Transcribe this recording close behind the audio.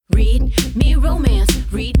Read me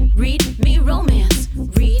romance. Read me romance.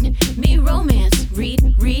 Read me romance.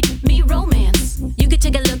 Read me romance. You could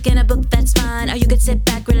take a look in a book, that's fine. Or you could sit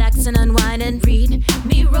back, relax, and unwind and read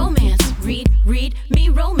me romance. Read me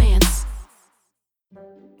romance.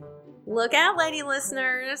 Look out, lady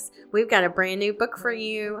listeners. We've got a brand new book for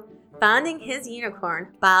you. Finding His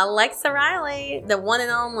Unicorn by Alexa Riley, the one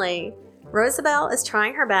and only. Rosabelle is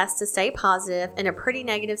trying her best to stay positive in a pretty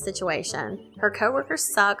negative situation. Her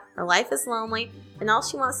coworkers suck, her life is lonely, and all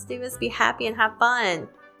she wants to do is be happy and have fun.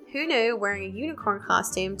 Who knew wearing a unicorn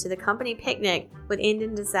costume to the company picnic would end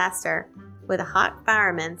in disaster, with a hot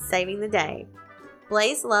fireman saving the day?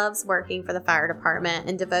 Blaze loves working for the fire department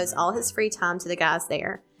and devotes all his free time to the guys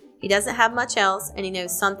there. He doesn't have much else, and he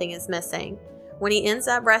knows something is missing. When he ends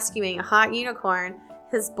up rescuing a hot unicorn,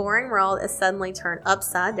 his boring world is suddenly turned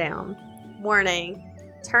upside down. Warning.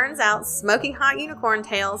 Turns out smoking hot unicorn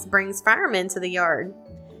tails brings firemen to the yard.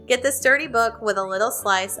 Get this dirty book with a little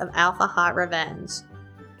slice of alpha hot revenge.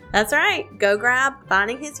 That's right. Go grab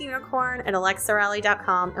Finding His Unicorn at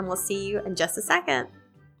alexariley.com, and we'll see you in just a second.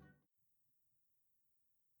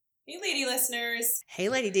 Hey, lady listeners. Hey,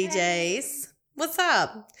 lady DJs. What's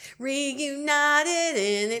up? Reunited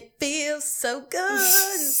and it feels so good.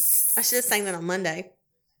 I should have sang that on Monday.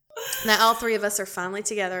 Now all three of us are finally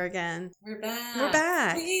together again. We're back. We're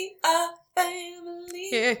back. We are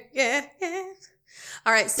family. Yeah.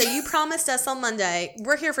 All right, so you promised us on Monday.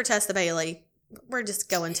 We're here for Tessa Bailey. We're just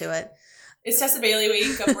going to it. It's Tessa Bailey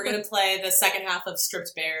week. We're going to play the second half of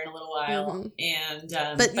Stripped Bare in a little while.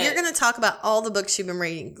 And But you're going to talk about all the books you've been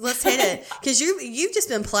reading. Let's hit it. Because you've just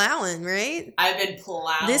been plowing, right? I've been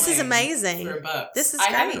plowing. This is amazing. Through books. This is I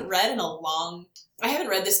great. I haven't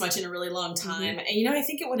read this much in a really long time. And, I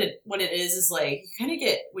think what it is like, you kind of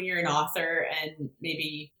get, when you're an author and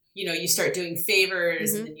maybe, you start doing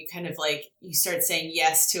favors and then you kind of you start saying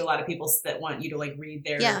yes to a lot of people that want you to read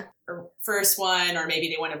their first one, or maybe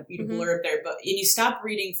they want you to blurb their book. And you stop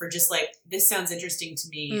reading for just this sounds interesting to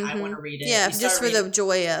me. I want to read it. Yeah, just for the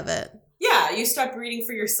joy of it. Yeah, you stop reading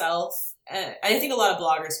for yourself. I think a lot of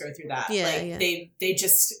bloggers go through that. Yeah. They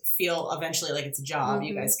just feel eventually like it's a job.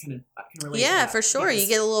 You guys can relate to Yeah, that for sure. You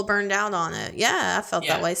get a little burned out on it. Yeah, I felt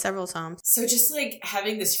that way several times. So just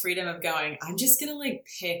having this freedom of going, I'm just going to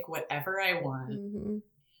pick whatever I want.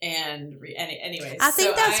 And anyways, I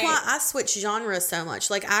think that's why I switch genres so much.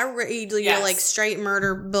 I read straight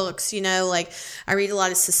murder books, I read a lot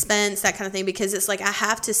of suspense, that kind of thing, because it's I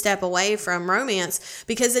have to step away from romance,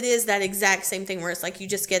 because it is that exact same thing where it's you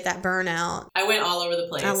just get that burnout. I went all over the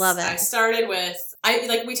place. I love it. I started with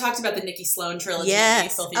we talked about the Nikki Sloan trilogy.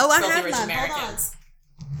 Yes. Filthy, I Filthy have Rich mine. Americans.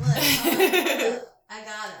 Hold on. I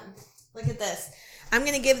got them. Look at this. I'm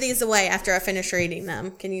going to give these away after I finish reading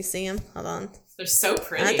them. Can you see them? Hold on. They're so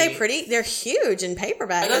pretty. Aren't they pretty? They're huge in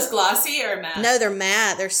paperback. Are those glossy or matte? No, they're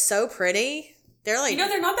matte. They're so pretty. They're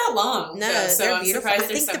they're not that long. No, so they're I'm beautiful.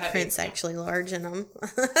 surprised I think they're so the heavy. print's actually large in them.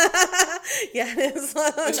 Yeah, it is.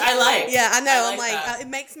 Which I like. Yeah, I know. That. It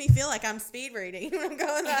makes me feel like I'm speed reading when I'm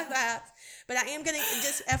going like that. But I am going to,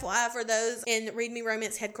 just FYI for those in Read Me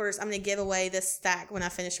Romance headquarters, I'm going to give away this stack when I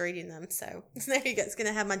finish reading them. So there you go. It's going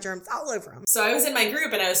to have my germs all over them. So I was in my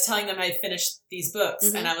group and I was telling them I finished these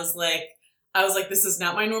books. And I was like, this is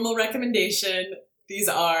not my normal recommendation. These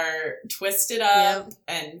are twisted up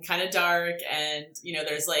and kind of dark. And,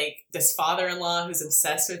 there's this father-in-law who's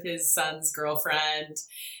obsessed with his son's girlfriend.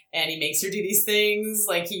 And he makes her do these things.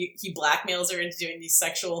 He blackmails her into doing these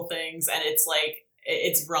sexual things. And it's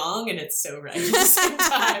it's wrong and it's so right at the same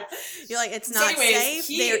time. You're it's not safe.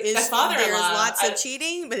 There's lots of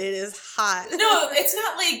cheating, but it is hot. No, it's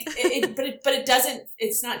not but it doesn't.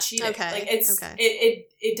 It's not cheating. Okay.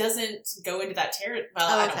 It doesn't go into that territory.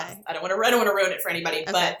 Well, I don't want to ruin it for anybody,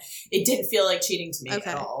 but it didn't feel like cheating to me at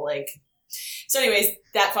all. So anyways,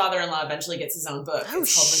 that father-in-law eventually gets his own book. Oh,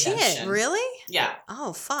 it's called shit. Redemption. Really? Yeah.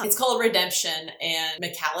 Oh, fuck. It's called Redemption, and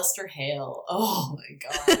McAllister Hale. Oh, my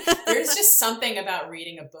God. There's just something about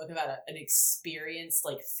reading a book about an experienced,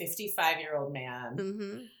 55-year-old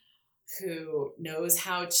man who knows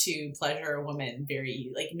how to pleasure a woman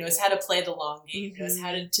knows how to play the long game, knows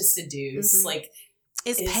how to seduce,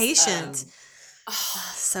 is patient.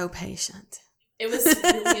 So patient. It was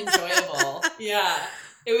really enjoyable. Yeah.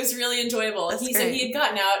 It was really enjoyable. So he had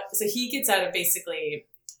gotten out. So he gets out of basically,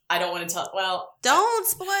 I don't want to tell. Well, don't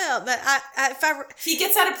spoil. But he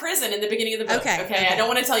gets out of prison in the beginning of the book. Okay. I don't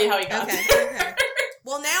want to tell you how he got there. Okay.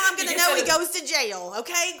 Well, now I'm going to know he goes to jail.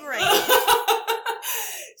 Okay, great.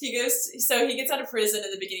 he gets out of prison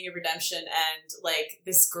in the beginning of Redemption, and like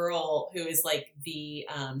this girl who is like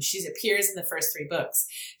she appears in the first 3 books.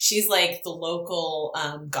 She's like the local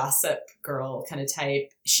gossip girl kind of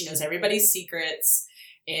type. She knows everybody's secrets,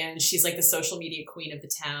 and she's like the social media queen of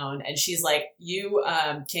the town. And she's like, you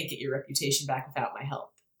can't get your reputation back without my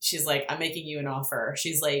help. She's like, I'm making you an offer.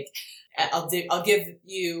 She's like, I'll give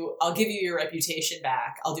you your reputation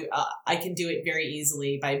back. I can do it very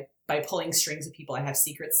easily by pulling strings with people I have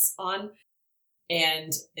secrets on.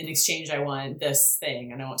 And in exchange, I want this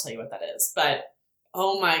thing, and I won't tell you what that is. But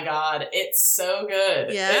oh my God, it's so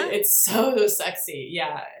good. Yeah. It's so sexy.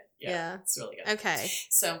 Yeah. It's really good. Okay.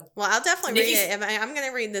 So, well, I'll definitely read it. I'm going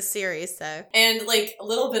to read this series, so. And like a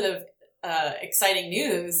little bit of exciting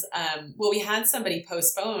news. We had somebody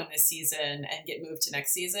postpone this season and get moved to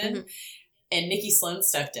next season. Mm-hmm. And Nikki Sloan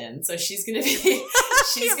stepped in, so she's gonna be.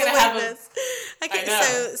 She's gonna have this. I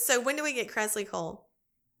know. So when do we get Kresley Cole?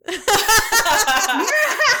 Nobody can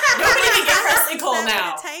get Kresley Cole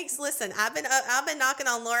now. It takes. Listen, I've been knocking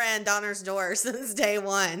on Laura Ann Donner's door since day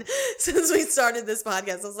one, since we started this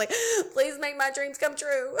podcast. I was like, please make my dreams come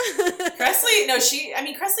true. Kresley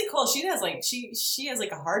Cole. She has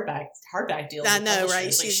like a hardback deal. I know, right?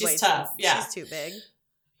 Like, she's tough. Yeah, she's too big.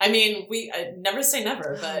 I mean, I never say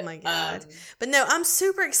never, but oh my God. But no, I'm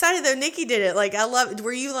super excited though. Nikki did it. Like, I love it.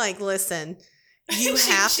 Were you like, listen, you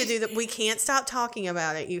have to do that. We can't stop talking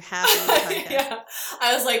about it. You have to do the podcast. Yeah.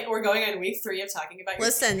 I was like, we're going on week 3 of talking about your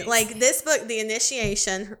Listen, like this book, The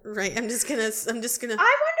Initiation, right? I'm just gonna. I wonder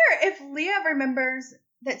if Leah remembers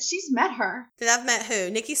that she's met her. Did I've met who?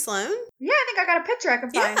 Nikki Sloan? Yeah, I think I got a picture I can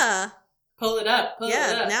find. Yeah. Pull it up.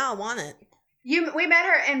 Now I want it. We met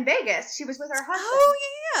her in Vegas. She was with her husband. Oh,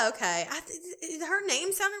 yeah, okay. Her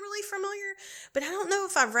name sounded really familiar, but I don't know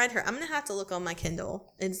if I've read her. I'm going to have to look on my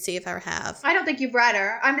Kindle and see if I have. I don't think you've read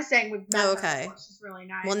her. I'm just saying we've met her. Okay. She's really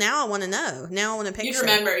nice. Well, now I want to know. Now I want to picture.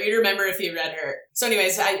 You'd remember if you read her. So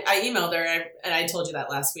anyways, I emailed her, and I told you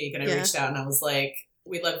that last week, and I reached out, and I was like,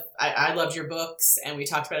 I loved your books, and we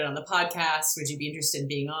talked about it on the podcast. Would you be interested in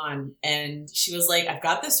being on? And she was like, I've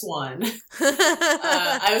got this one.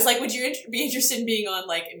 I was like, would you be interested in being on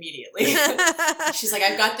like immediately? She's like,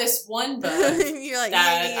 I've got this one book. You're like,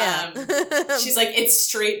 yeah. She's like, it's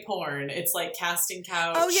straight porn. It's like Casting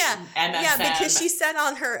Couch. Oh yeah, MFM. yeah. Because she said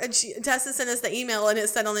on her, and Tessa sent us the email, and it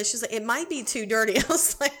said on it, she's like, it might be too dirty. I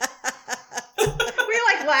was like. We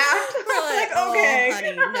like laughed. We're like, okay. Oh,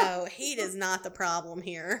 honey, no, heat is not the problem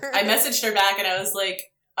here. I messaged her back and I was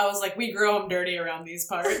like, we grow them dirty around these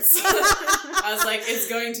parts. I was like, it's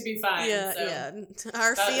going to be fine. Yeah, so yeah.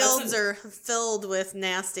 Our fields are filled with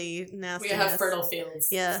nastiness. We have fertile fields.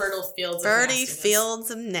 Yeah. Fertile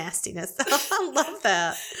fields of nastiness. I love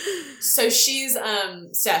that. So she's,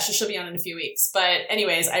 she'll be on in a few weeks. But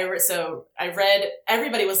anyways, I read,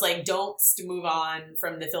 everybody was like, don't move on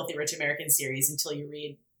from the Filthy Rich American series until you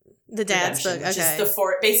read the dad's book. Okay. Which is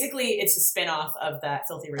basically it's a spin-off of that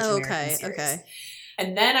Filthy Rich American series. Okay.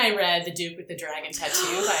 And then I read The Duke with the Dragon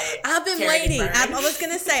Tattoo by I've been Karen waiting. Byrne. I was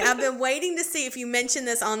going to say, I've been waiting to see if you mentioned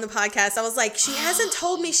this on the podcast. I was like, she hasn't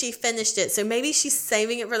told me she finished it, so maybe she's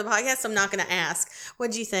saving it for the podcast. So I'm not going to ask.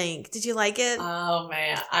 What'd you think? Did you like it? Oh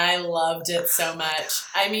man, I loved it so much.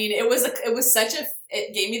 I mean,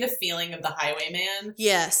 it gave me the feeling of The Highwayman.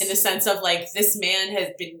 Yes. In the sense of like, this man has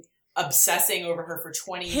been obsessing over her for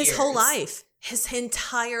 20 years. His whole life. His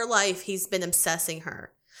entire life, he's been obsessing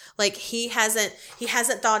her. Like he hasn't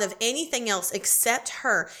thought of anything else except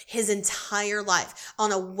her his entire life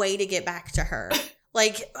on a way to get back to her.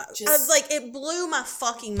 Like, it blew my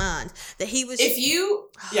fucking mind that he was. If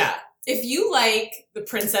you like The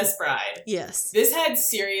Princess Bride, yes, this had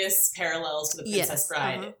serious parallels to The Princess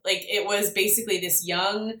Bride. Uh-huh. Like it was basically this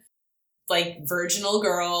young, like virginal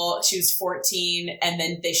girl. She was 14, and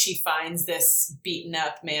then she finds this beaten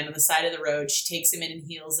up man on the side of the road. She takes him in and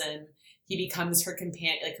heals him. He becomes her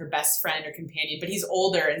companion, like her best friend or companion, but he's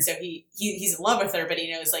older, and so he's in love with her, but he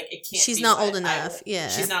knows like it can't. She's not old enough. Yeah,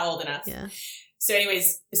 she's not old enough. Yeah. So,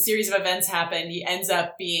 anyways, a series of events happen. He ends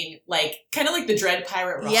up being like kind of like the Dread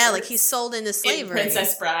Pirate Roberts. Yeah, like he's sold into slavery. In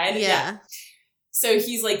Princess Bride. Yeah. So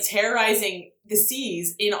he's like terrorizing the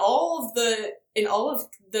seas in all of the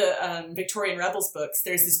Victorian Rebels books.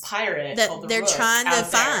 There's this pirate that they're trying to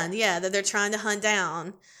find. Yeah, that they're trying to hunt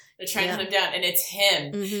down. They're trying to hunt him down, and it's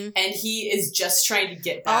him. Mm-hmm. And he is just trying to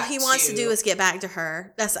get back. All he wants to do is get back to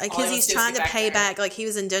her. That's because he's trying to pay back. Like he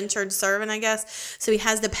was indentured servant, I guess. So he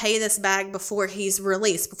has to pay this back before he's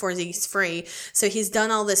released, before he's free. So he's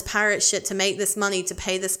done all this pirate shit to make this money to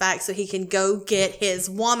pay this back, so he can go get his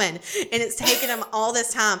woman. And it's taken him all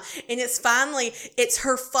this time. And it's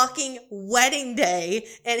her fucking wedding day,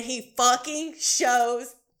 and he fucking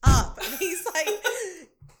shows up. And he's like,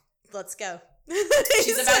 let's go.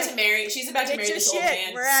 She's about to marry this old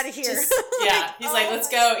man. We're out of here. He's like, let's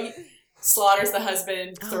go. He slaughters the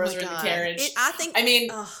husband, throws her in the carriage. oh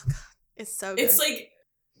God, it's so good. It's like,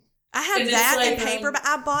 I have that in paperback.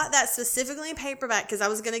 I bought that specifically in paperback because I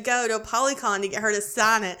was going to go to a Polycon to get her to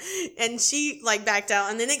sign it. And she like backed out,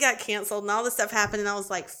 and then it got canceled and all this stuff happened. And I was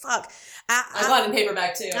like, fuck. I bought it in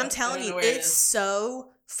paperback too. I'm telling you, it's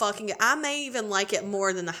so fucking good. I may even like it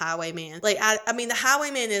more than The Highwayman. Like, I mean, The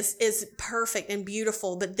Highwayman is perfect and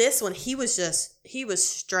beautiful, but this one, he was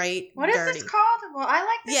straight What dirty. is this called? Well, I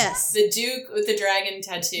like this Yes. The Duke with the Dragon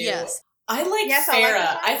Tattoo. Yes. I like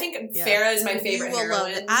Farrah. I think Farrah is my favorite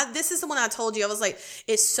heroine. This is the one I told you. I was like,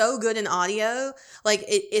 it's so good in audio. Like,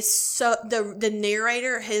 it's so the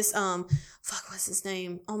narrator, his what's his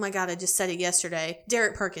name? Oh my God, I just said it yesterday.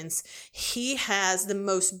 Derek Perkins. He has the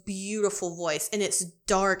most beautiful voice, and it's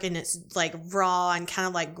dark and it's like raw and kind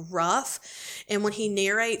of like rough. And when he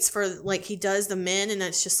narrates for like he does the men, and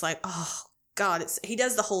it's just like, oh God, he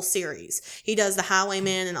does the whole series. He does The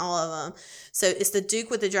Highwayman and all of them. So it's The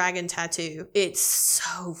Duke with the Dragon Tattoo. It's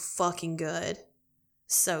so fucking good.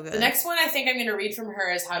 So good. The next one I think I'm going to read from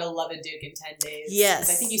her is How to Love a Duke in 10 Days. Yes.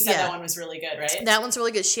 I think you said that one was really good, right? That one's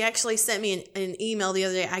really good. She actually sent me an email the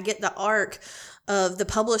other day. I get the arc of the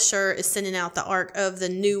publisher is sending out the arc of the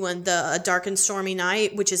new one, the A Dark and Stormy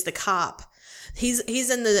Night, which is the cop. He's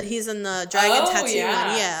in the Dragon Tattoo one.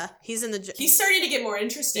 Yeah. He's starting to get more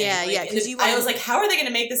interesting. Yeah, like, yeah. Because I was like, how are they going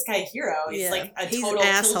to make this guy a hero? He's like a total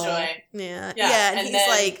killjoy. Yeah. And he's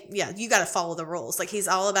like, you got to follow the rules. Like, he's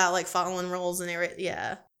all about like following rules and everything.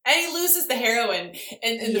 Yeah. And he loses the heroine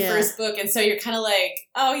in the first book, and so you're kind of like,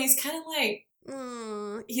 oh, he's kind of like.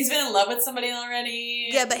 He's been in love with somebody already.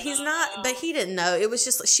 Yeah, but he's not. But he didn't know. It was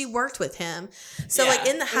just like she worked with him. So like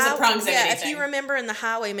in the if you remember in The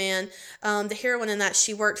Highwayman, the heroine in that,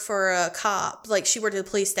 she worked for a cop. Like she worked at the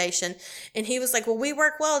police station, and he was like, "Well, we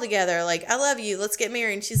work well together. Like I love you. Let's get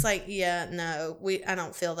married." And she's like, "Yeah, no, I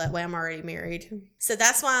don't feel that way. I'm already married." So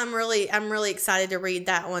that's why I'm really excited to read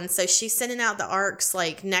that one. So she's sending out the arcs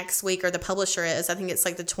like next week, or the publisher is. I think it's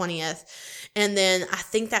like the 20th. And then I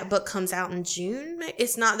think that book comes out in June.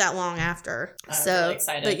 It's not that long after. I'm really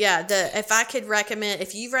excited. But yeah, if I could recommend,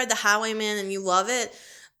 if you've read The Highwayman and you love it,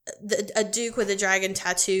 A Duke with a Dragon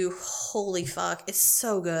Tattoo, holy fuck, it's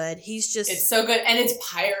so good. It's so good, and it's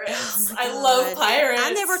pirates. Oh I love pirates.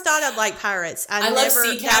 I never thought I'd like pirates. I love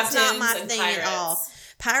sea captains. That's not my thing pirates. at all.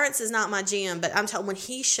 Pirates is not my jam, but I'm telling, when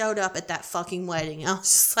he showed up at that fucking wedding, I was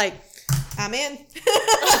just like, I'm in.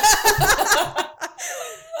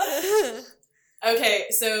 Okay,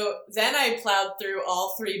 so then I plowed through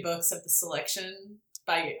all 3 books of the selection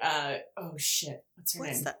by, what's her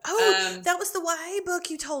name? That? Oh, that was the YA book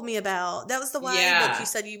you told me about. That was the YA book you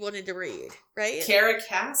said you wanted to read, right? Kara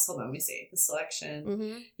Cass. Hold on, let me see. The selection.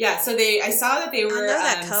 Mm-hmm. Yeah, so I saw that they were... I know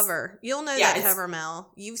that cover. You'll know that cover,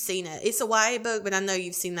 Mel. You've seen it. It's a YA book, but I know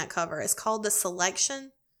you've seen that cover. It's called The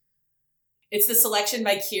Selection. It's The Selection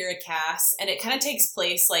by Kara Cass, and it kind of takes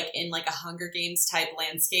place like in like a Hunger Games type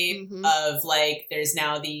landscape of like there's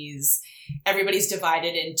now these, everybody's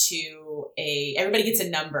divided into everybody gets a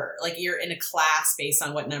number. Like you're in a class based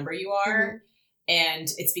on what number you are, and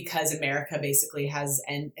it's because America basically has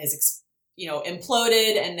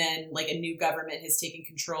imploded, and then like a new government has taken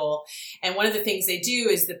control. And one of the things they do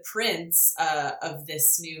is the prince of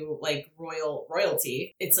this new like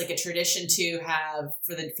royalty. It's like a tradition to have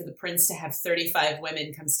for the prince to have 35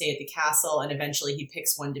 women come stay at the castle, and eventually he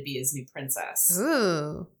picks one to be his new princess.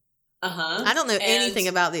 Ooh. I don't know anything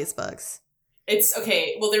about these books. It's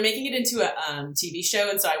okay. Well, they're making it into a TV show,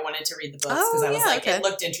 and so I wanted to read the books because I was like, it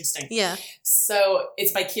looked interesting. Yeah. So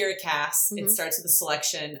it's by Kara Cass. It starts with a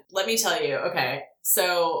selection. Let me tell you. Okay.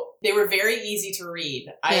 So they were very easy to read.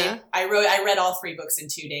 I read all 3 books in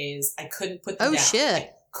 2 days. I couldn't put them down. Oh shit.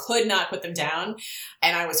 I could not put them down,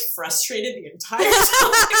 and I was frustrated the entire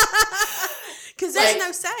time. Because there's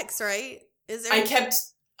no sex, right? Is there? I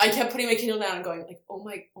kept putting my Kindle down and going like,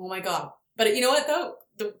 oh my God. But you know what though?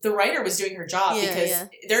 The writer was doing her job because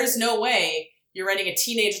there's no way you're writing a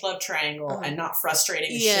teenage love triangle and not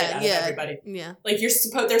frustrating the shit out of everybody. Yeah. Like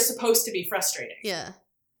they're supposed to be frustrating. Yeah.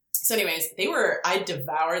 So anyways, I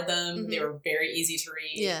devoured them. They were very easy to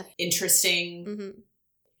read. Yeah. Interesting.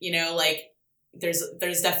 You know, like there's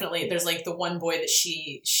like the one boy that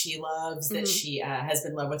she loves that she has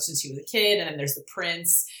been in love with since she was a kid, and then there's the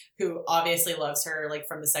prince who obviously loves her like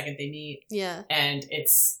from the second they meet. Yeah. And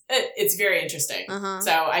it's very interesting.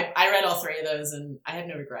 So I read all 3 of those and I have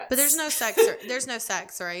no regrets. But there's no sex. There's no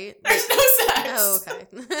sex, right? There's no sex. Oh, okay.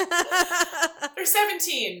 They're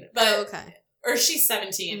 17, but or she's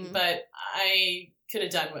 17, but I could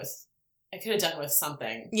have done with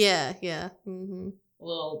something. Yeah, yeah. Mm-hmm. A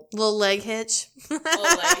little leg hitch. a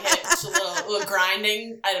little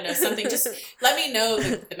grinding. I don't know, something. Just let me know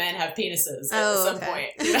that the men have penises at some point.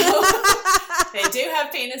 You know? They do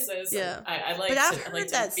have penises. Yeah, I like. But I've heard like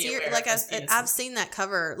that series. Like I've seen that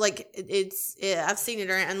cover. Like I've seen it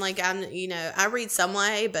around, and like I read some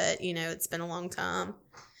way, but it's been a long time,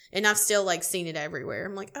 and I've still like seen it everywhere.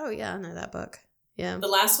 I'm like, oh yeah, I know that book. Yeah. The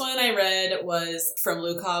last one I read was From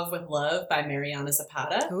Lukov with Love by Mariana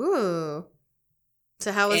Zapata. Ooh.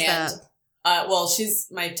 So how was that? Well, she's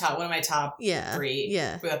one of my top 3.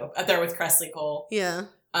 Yeah. Up there with Cressley Cole. Yeah.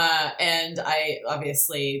 And I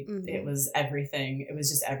obviously it was everything. It was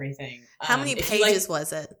just everything. How many pages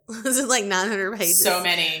was it? Was it like 900 pages? So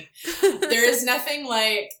many. There is nothing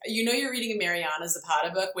like, you're reading a Mariana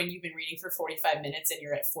Zapata book when you've been reading for 45 minutes and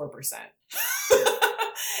you're at 4%.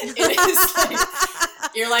 It is like,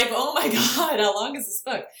 you're like, oh my God, how long is this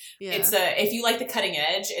book? Yeah. If you like the cutting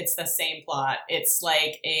edge, it's the same plot. It's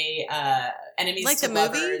like a enemies like to the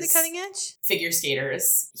lovers, movie, The Cutting Edge? Figure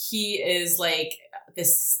skaters. He is like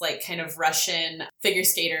this like kind of Russian figure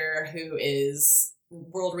skater who is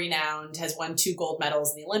world renowned, has won 2 gold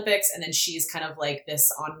medals in the Olympics, and then she's kind of like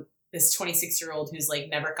this 26-year-old who's like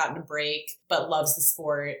never gotten a break but loves the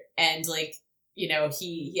sport, and like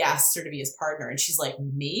he asks her to be his partner, and she's like,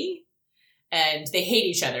 me? And they hate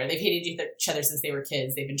each other. They've hated each other since they were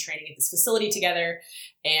kids. They've been training at this facility together,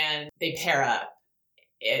 and they pair up.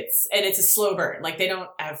 It's a slow burn. Like, they don't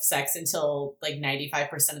have sex until like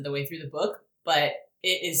 95% of the way through the book, but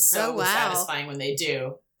it is so satisfying when they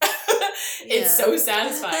do. It's so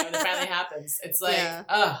satisfying when it finally happens. It's like,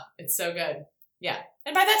 it's so good. Yeah.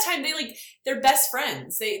 And by that time, they're best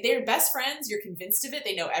friends. They're best friends. You're convinced of it.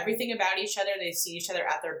 They know everything about each other. They've seen each other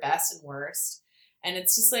at their best and worst. And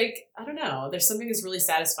it's just like, I don't know. There's something that's really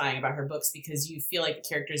satisfying about her books because you feel like the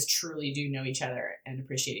characters truly do know each other and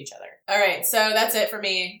appreciate each other. All right. So that's it for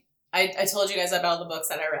me. I told you guys about all the books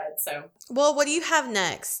that I read. So, well, what do you have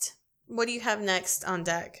next? What do you have next on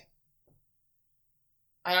deck?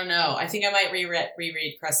 I don't know. I think I might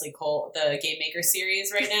reread Cressley Cole, the Game Maker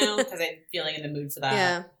series right now because I'm feeling in the mood for that.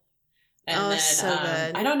 Yeah. And then so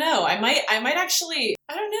good. I don't know. I might actually.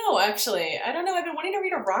 I don't know. Actually, I don't know. I've been wanting to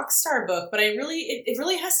read a Rockstar book, but it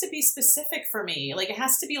really has to be specific for me. Like, it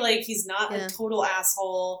has to be like he's not a total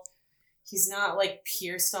asshole. He's not like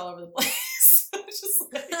pierced all over the place. It's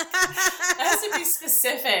just like, it has to be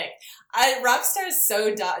specific. Rockstar is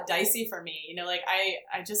so dicey for me. Like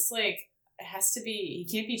I just like. It has to be.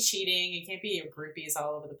 He can't be cheating. He can't be groupies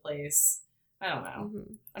all over the place. I don't know.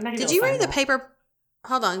 Mm-hmm. I'm not. Did you read the paper?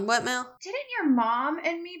 Hold on. What, Mel? Didn't your mom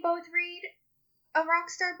and me both read a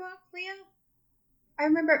Rockstar book, Leah? I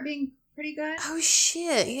remember it being pretty good. Oh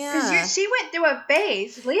shit! Yeah. Because she went through a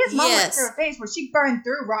phase. Leah's mom went through a phase where she burned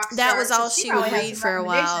through Rockstar. That was all she would read for a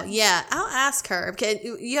while. Yeah, I'll ask her.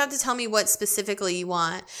 You have to tell me what specifically you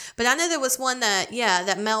want. But I know there was one that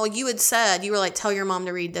Mel, you had said, you were like, tell your mom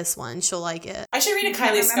to read this one. She'll like it. I should read a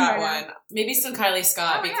Kylie Scott one. Maybe some Kylie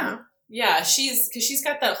Scott. Yeah, she's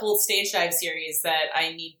got that whole Stage Dive series that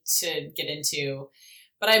I need to get into.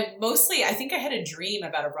 But I think I had a dream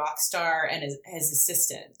about a rock star and his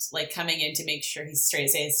assistant, like coming in to make sure he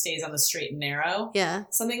stays on the straight and narrow. Yeah.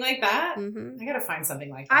 Something like that. Mm-hmm. I got to find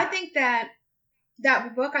something like that. I think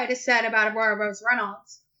that book I just said about Aurora Rose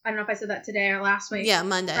Reynolds, I don't know if I said that today or last week. Yeah,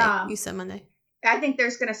 Monday. You said Monday. I think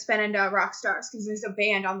there's going to spin into rock stars because there's a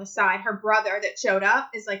band on the side. Her brother that showed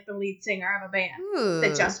up is like the lead singer of a band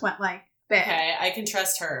that just went like big. Okay, I can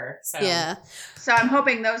trust her. So. Yeah. So I'm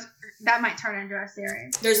hoping that might turn into a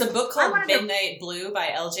series. There's a book called Midnight Blue by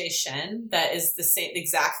L.J. Shen that is the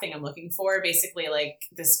exact thing I'm looking for. Basically, like,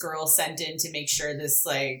 this girl sent in to make sure this,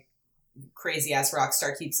 like, crazy-ass rock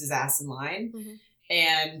star keeps his ass in line.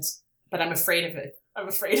 Mm-hmm. But I'm afraid of it. I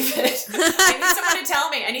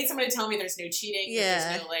need someone to tell me there's no cheating.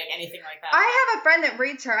 There's no, like, anything like that. I have a friend that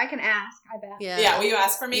reads her. I can ask, I bet. Yeah, will you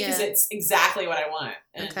ask for me? Because it's exactly what I want.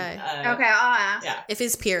 And, okay, I'll ask. Yeah. If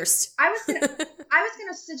it's pierced. I was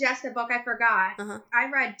gonna suggest a book I forgot. Uh-huh. I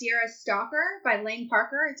read Dearest Stalker by Lane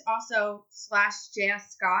Parker. It's also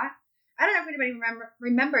 /J.S. Scott. I don't know if anybody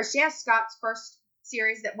remembers J.S. Scott's first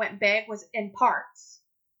series that went big was In Parts.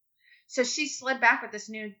 So she slid back with this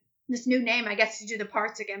new name, I guess, to do the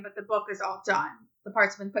parts again, but the book is all done. The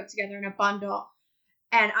parts have been put together in a bundle.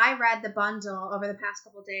 And I read the bundle over the past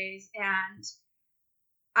couple of days, and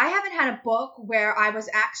I haven't had a book where I was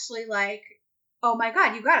actually like, oh my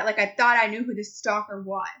God, you got it. Like, I thought I knew who this stalker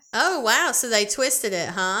was. Oh, wow. So they twisted it,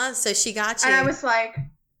 huh? So she got you. And I was like,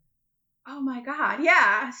 Oh my God.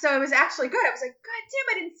 Yeah. So it was actually good. I was like, God damn,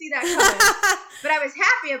 I didn't see that coming. But I was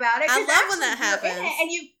happy about it. I love when that happens.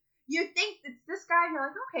 And you think it's this guy, and you're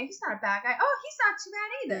like, okay, he's not a bad guy. Oh, he's not too bad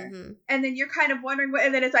either. Mm-hmm. And then you're kind of wondering what,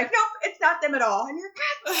 and then it's like, nope, it's not them at all. And you're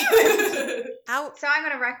God. So I'm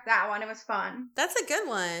going to wreck that one. It was fun. That's a good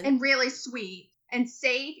one. And really sweet. And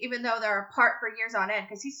safe, even though they're apart for years on end,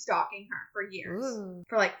 because he's stalking her for years. Ooh.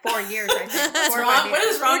 For like 4 years, I think. What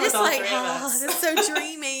is wrong with all three of us? That's so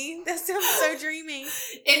dreamy. That sounds so dreamy.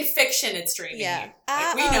 In fiction, it's dreamy. Yeah.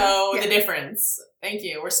 We know the difference. Thank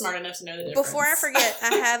you. We're smart enough to know the difference. Before I forget,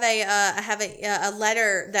 I have a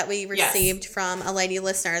letter that we received from a lady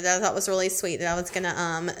listener that I thought was really sweet that I was going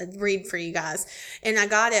to read for you guys. And I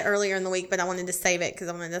got it earlier in the week, but I wanted to save it because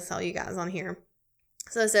I wanted to tell you guys on here.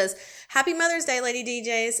 So it says, Happy Mother's Day, Lady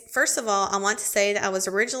DJs. First of all, I want to say that I was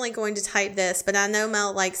originally going to type this, but I know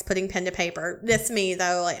Mel likes putting pen to paper. That's me,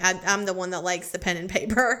 though. Like I'm the one that likes the pen and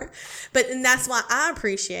paper. And that's why I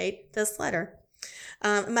appreciate this letter.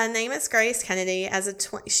 My name is Grace Kennedy.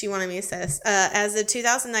 She wanted me to say this. As a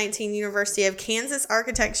 2019 University of Kansas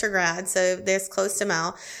architecture grad, so this close to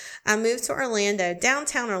Mel, I moved to Orlando,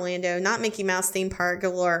 downtown Orlando, not Mickey Mouse theme park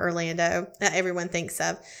galore Orlando that everyone thinks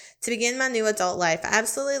of, to begin my new adult life. I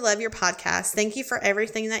absolutely love your podcast. Thank you for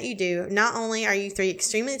everything that you do. Not only are you three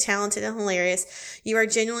extremely talented and hilarious, you are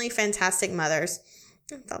genuinely fantastic mothers.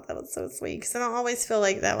 I thought that was so sweet because I don't always feel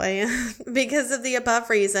like that way. Because of the above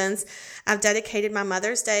reasons, I've dedicated my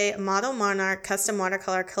Mother's Day Model Monarch custom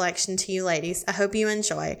watercolor collection to you ladies. I hope you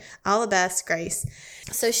enjoy. All the best, Grace.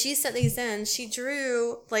 So she sent these in. She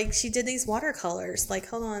drew, she did these watercolors.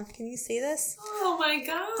 Hold on. Can you see this? Oh my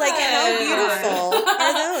God. How beautiful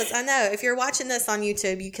are those? I know. If you're watching this on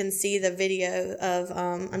YouTube, you can see the video of,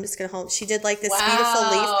 I'm just going to hold. She did this beautiful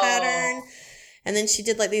leaf pattern. And then she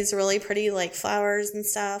did these really pretty flowers and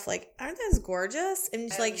stuff. Aren't those gorgeous?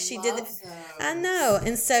 And she did those. I know.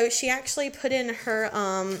 And so she actually put in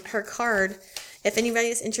her card. If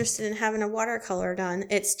anybody's interested in having a watercolor done,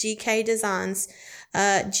 it's GK Designs,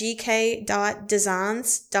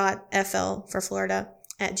 gk.designs.fl for Florida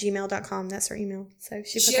at gmail.com. That's her email. So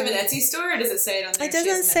does she have an Etsy store, or does it say it on there? It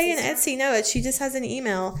doesn't say an Etsy. No, she just has an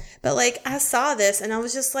email. But I saw this and I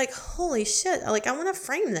was just holy shit! I want to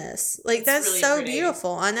frame this. That's really so pretty.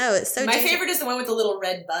 Beautiful. I know it's so. My favorite is the one with the little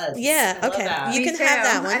red buds. Yeah. Okay. You can have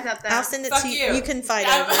that one. I'll send it to you. You can fight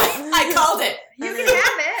over it. I called it. You can have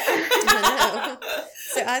it. I know.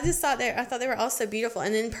 So I just thought they were all so beautiful,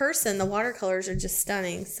 and in person the watercolors are just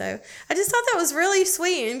stunning. So I just thought that was really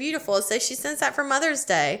sweet and beautiful. So she sends that for Mother's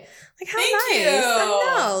Day. How Thank nice! You.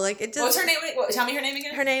 I know. It just. What's her name? Tell me her name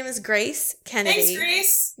again. Her name is Grace Kennedy.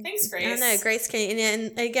 Thanks, Grace. I know, Grace Kennedy,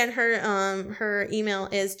 and again her email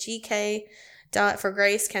is for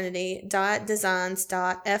Grace Kennedy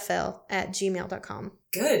 .designs.fl@gmail.com.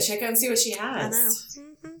 Good. Check out and see what she has. I know. Mm-hmm.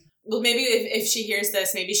 Well, maybe if she hears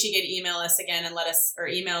this, maybe she could email us again and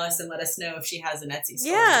email us and let us know if she has an Etsy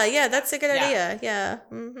store. Yeah, that's a good idea. Yeah.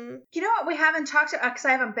 Mm-hmm. You know what we haven't talked about because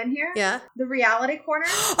I haven't been here? Yeah. The reality corner.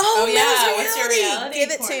 Oh yeah. Mel's What's your reality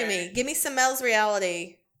Give it corner? to me. Give me some Mel's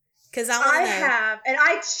reality. Because I want to know. I have, and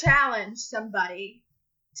I challenge somebody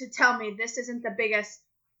to tell me this isn't the biggest,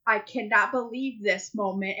 I cannot believe this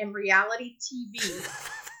moment in reality TV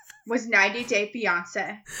was 90 Day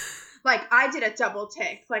Fiance. I did a double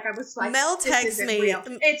take. I was like, Mel texts me. Real.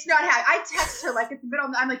 It's not how I text her at the middle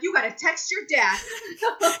of the, I'm like, you gotta text your dad.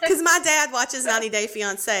 Because my dad watches 90 Day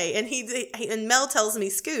Fiance, and and Mel tells me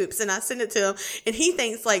scoops, and I send it to him, and he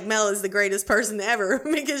thinks Mel is the greatest person ever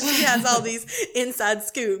because she has all these inside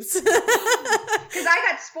scoops. Because I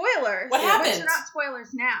got spoilers. What happened? Which are not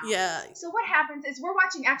spoilers now. Yeah. So what happens is we're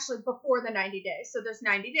watching actually before the 90 days. So there's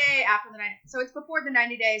 90 day, after the 90. So it's before the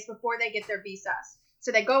 90 days, before they get their visas.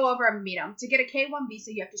 So they go over and meet them. To get a K-1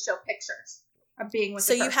 visa, you have to show pictures of being with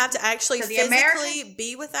the person. So you have to actually physically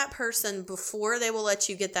be with that person before they will let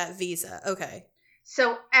you get that visa. Okay.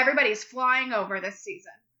 So everybody's flying over this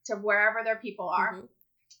season to wherever their people are. Mm-hmm.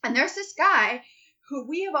 And there's this guy who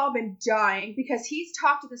we have all been dying because he's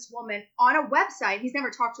talked to this woman on a website. He's never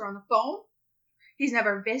talked to her on the phone. He's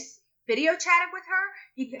never video chatted with her.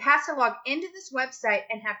 He has to log into this website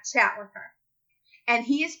and have chat with her. And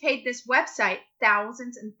he has paid this website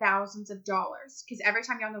thousands and thousands of dollars because every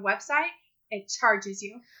time you're on the website, it charges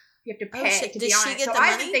you. You have to pay to be on it. So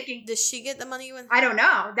I've been thinking, does she get the money? I don't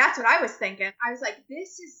know. That's what I was thinking. I was like,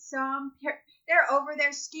 this is they're over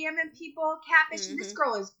there scamming people, catfishing. Mm-hmm. This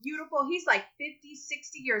girl is beautiful. He's 50,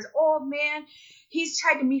 60 years old, man. He's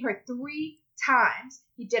tried to meet her 3 times.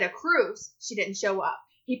 He did a cruise. She didn't show up.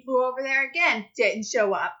 He flew over there again, didn't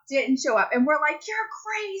show up. And we're like, you're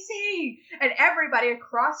crazy. And everybody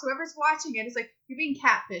across, whoever's watching it is like, you're being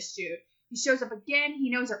catfished, dude. He shows up again. He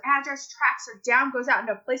knows her address, tracks her down, goes out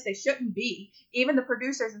into a place they shouldn't be. Even the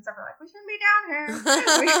producers and stuff are like, we shouldn't be down here.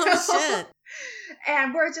 Oh, shit.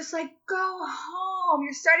 And we're just like, go home.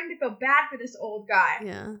 You're starting to feel bad for this old guy.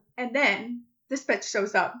 Yeah. And then this bitch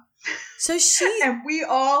shows up. So she... And we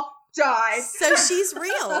all died. So she's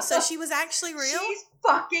real. So she was actually real? She's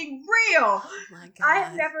fucking real. Oh my God. I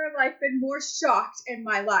have never been more shocked in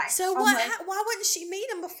my life. So why wouldn't she meet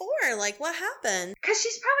him before? Like, what happened? Because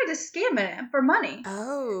she's probably just scamming him for money.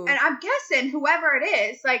 Oh. And I'm guessing whoever it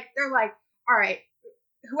is, they're like, all right,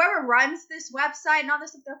 whoever runs this website and all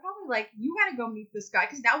this stuff, they're probably like, you gotta go meet this guy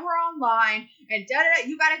because now we're online and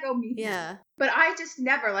you gotta go meet him. But I just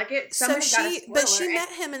never it. So she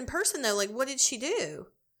met him in person though. Like, what did she do?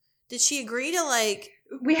 Did she agree to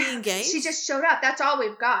be engaged? She just showed up. That's all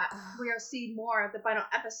we've got. We'll see more of the final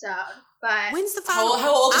episode. But when's the final?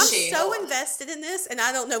 How old is she? I'm so invested in this, and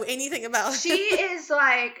I don't know anything about. She is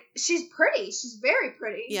she's pretty. She's very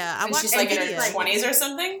pretty. Yeah, I watched. She's in her 20s or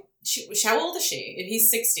something. How old is she? If he's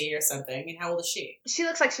 60 or something, I mean, how old is she? She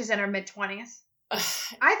looks like she's in her mid-20s.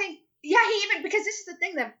 I think. Yeah, because this is the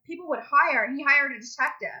thing that people would hire. He hired a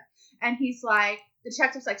detective, and he's like. The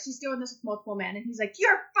detective's like, she's doing this with multiple men. And he's like,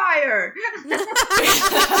 you're fired. Don't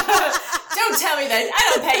tell me that.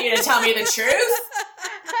 I don't pay you to tell me the truth.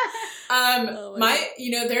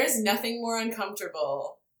 There is nothing more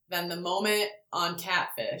uncomfortable than the moment on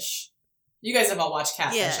Catfish. You guys have all watched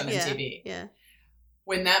Catfish on MTV. Yeah.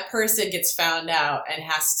 When that person gets found out and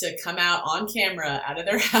has to come out on camera out of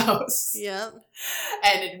their house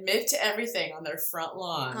and admit to everything on their front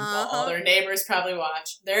lawn while all their neighbors probably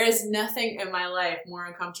watch. There is nothing in my life more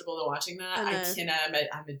uncomfortable than watching that. I cannot admit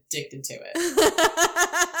I'm addicted to it.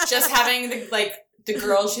 Just having the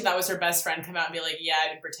girl she thought was her best friend come out and be like, yeah,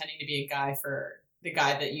 I've been pretending to be a guy for the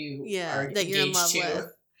guy that you are that you're in love engaged to.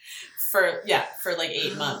 With. For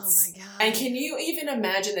 8 months. Oh my God. And can you even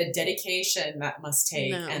imagine the dedication that must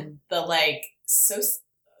take and the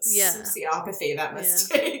sociopathy that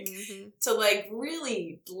must take to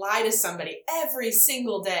really lie to somebody every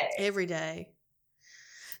single day. Every day.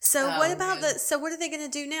 So what about so what are they going to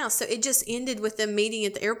do now? So it just ended with them meeting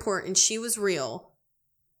at the airport and she was real.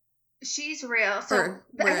 She's real. So or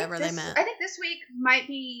wherever they met. I think this week might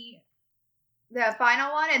be the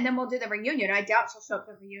final one, and then we'll do the reunion. I doubt she'll show up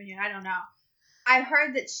for the reunion. I don't know. I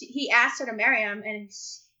heard that he asked her to marry him, and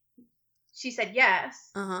she said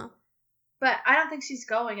yes. But I don't think she's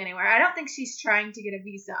going anywhere. I don't think she's trying to get a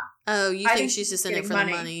visa. Oh, you think she's just in it for the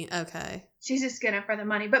money? Okay. She's just in it for the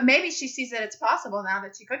money. But maybe she sees that it's possible now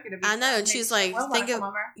that she could get a visa. I know, and she's like, think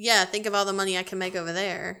of all the money I can make over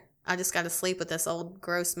there. I just got to sleep with this old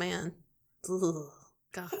gross man. Ugh,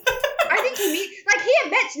 God. I think he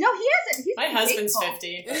admits, no, he hasn't. He's my husband's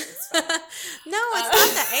 50. No, it's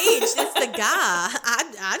not the age. It's the guy.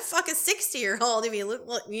 I'd fuck a 60-year-old if he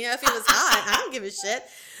looked, if he was hot. I don't give a shit.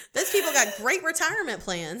 Those people got great retirement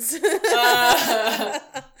plans.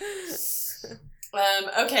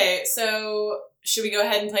 Okay, so should we go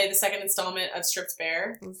ahead and play the second installment of Stripped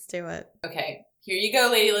Bare? Let's do it. Okay, here you go,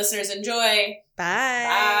 lady listeners. Enjoy. Bye.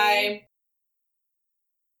 Bye.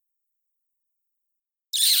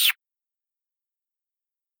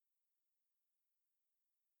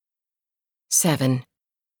 Seven.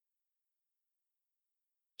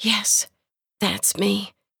 Yes, that's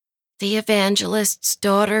me. The evangelist's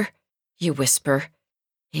daughter, you whisper,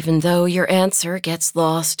 even though your answer gets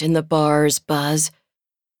lost in the bar's buzz.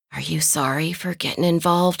 Are you sorry for getting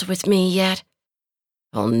involved with me yet?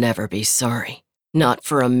 I'll never be sorry. Not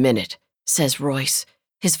for a minute, says Royce,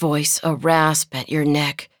 his voice a rasp at your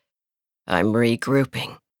neck. I'm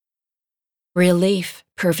regrouping. Relief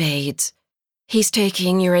pervades. He's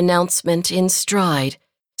taking your announcement in stride,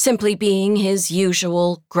 simply being his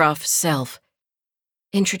usual gruff self.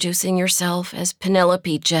 Introducing yourself as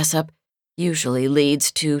Penelope Jessup usually leads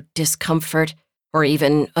to discomfort or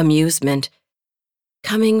even amusement.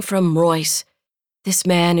 Coming from Royce, this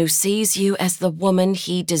man who sees you as the woman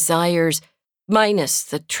he desires, minus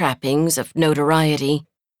the trappings of notoriety,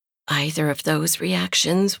 either of those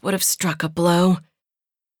reactions would have struck a blow.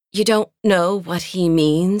 You don't know what he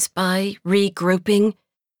means by regrouping,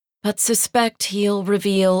 but suspect he'll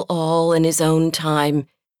reveal all in his own time.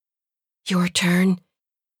 Your turn.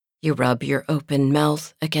 You rub your open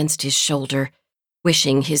mouth against his shoulder,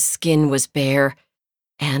 wishing his skin was bare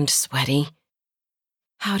and sweaty.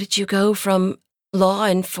 How did you go from law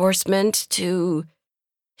enforcement to...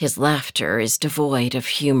 His laughter is devoid of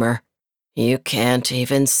humor. You can't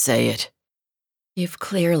even say it. You've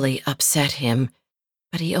clearly upset him,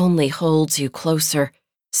 but he only holds you closer,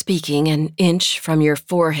 speaking an inch from your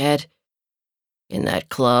forehead. In that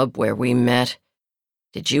club where we met,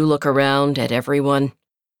 Did you look around at everyone,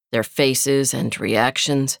 their faces and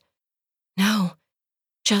reactions? No,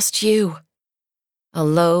 just you. A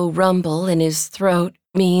low rumble in his throat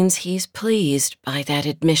means he's pleased by that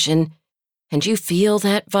admission, and you feel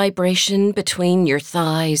that vibration between your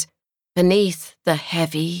thighs, beneath the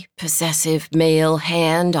heavy, possessive male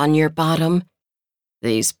hand on your bottom.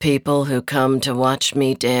 These people who come to watch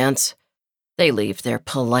me dance, they leave their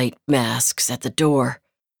polite masks at the door.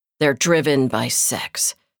 They're driven by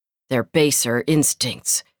sex, their baser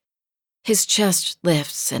instincts. His chest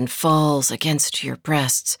lifts and falls against your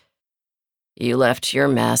breasts. You left your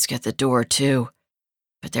mask at the door, too,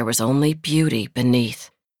 but there was only beauty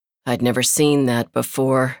beneath. I'd never seen that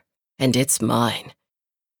before, and it's mine.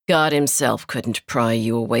 God himself couldn't pry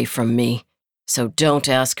you away from me, so don't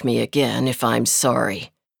ask me again if I'm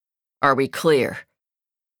sorry. Are we clear?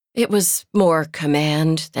 It was more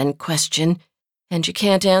command than question, and you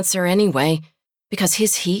can't answer anyway, because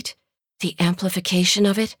his heat, the amplification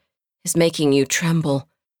of it, is making you tremble.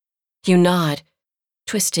 You nod,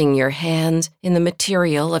 twisting your hands in the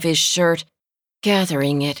material of his shirt,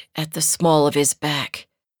 gathering it at the small of his back.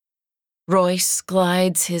 Royce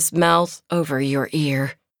glides his mouth over your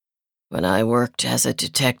ear. When I worked as a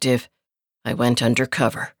detective, I went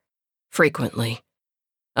undercover, frequently.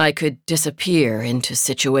 I could disappear into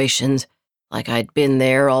situations like I'd been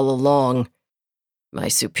there all along. My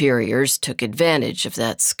superiors took advantage of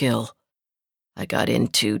that skill. I got in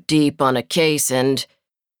too deep on a case and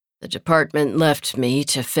the department left me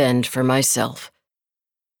to fend for myself.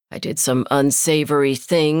 I did some unsavory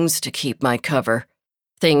things to keep my cover,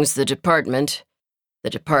 things the department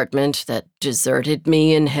that deserted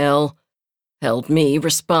me in hell, held me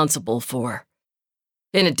responsible for,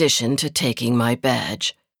 in addition to taking my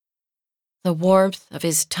badge. The warmth of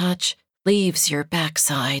his touch leaves your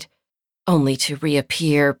backside, only to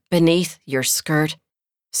reappear beneath your skirt,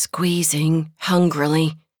 squeezing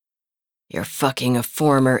hungrily. You're fucking a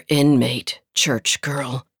former inmate, church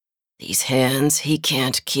girl. These hands he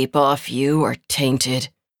can't keep off you are tainted.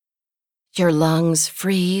 Your lungs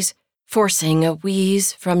freeze, forcing a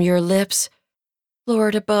wheeze from your lips.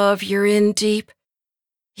 Lord above, you're in deep.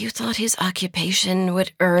 You thought his occupation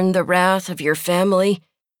would earn the wrath of your family,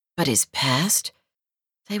 but his past?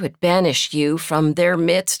 They would banish you from their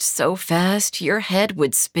midst so fast your head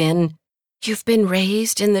would spin. You've been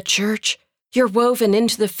raised in the church. You're woven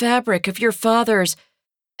into the fabric of your fathers,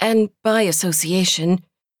 and by association,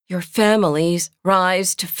 your family's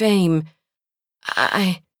rise to fame.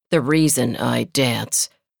 The reason I dance,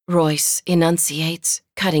 Royce enunciates,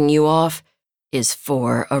 cutting you off, is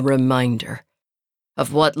for a reminder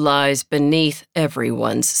of what lies beneath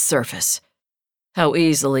everyone's surface. How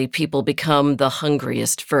easily people become the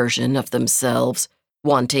hungriest version of themselves,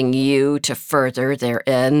 wanting you to further their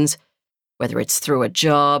ends, whether it's through a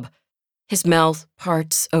job. His mouth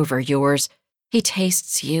parts over yours. He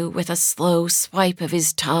tastes you with a slow swipe of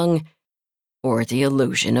his tongue, or the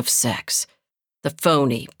illusion of sex, the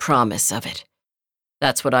phony promise of it.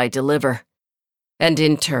 That's what I deliver. And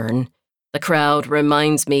in turn, the crowd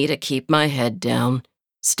reminds me to keep my head down,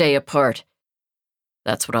 stay apart.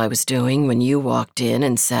 That's what I was doing when you walked in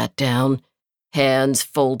and sat down, hands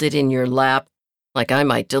folded in your lap, like I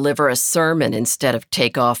might deliver a sermon instead of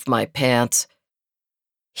take off my pants.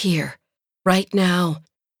 Here, right now,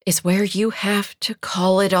 is where you have to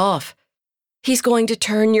call it off. He's going to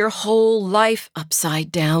turn your whole life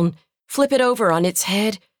upside down, flip it over on its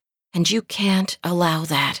head, and you can't allow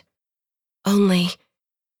that. Only,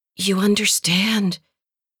 you understand.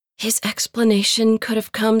 His explanation could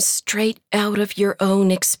have come straight out of your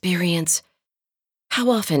own experience. How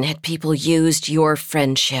often had people used your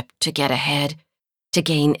friendship to get ahead, to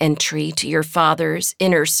gain entry to your father's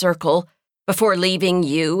inner circle before leaving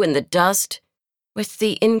you in the dust? With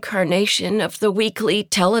the incarnation of the weekly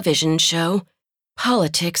television show,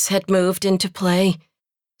 politics had moved into play,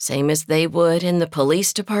 same as they would in the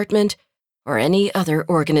police department or any other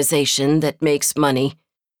organization that makes money.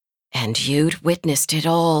 And you'd witnessed it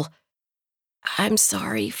all. I'm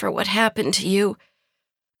sorry for what happened to you.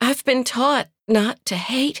 I've been taught not to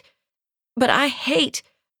hate, but I hate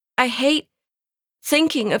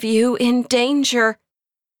thinking of you in danger.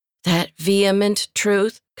 That vehement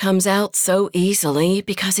truth comes out so easily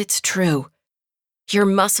because it's true. Your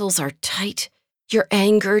muscles are tight, your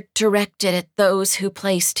anger directed at those who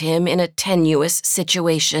placed him in a tenuous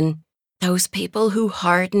situation. Those people who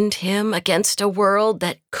hardened him against a world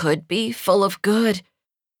that could be full of good,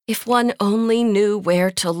 if one only knew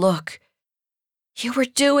where to look. You were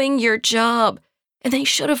doing your job, and they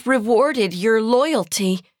should have rewarded your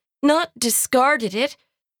loyalty, not discarded it.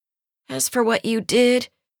 As for what you did,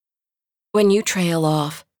 when you trail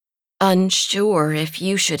off, unsure if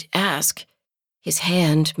you should ask, his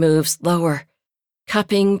hand moves lower,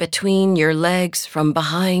 cupping between your legs from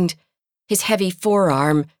behind, his heavy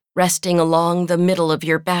forearm resting along the middle of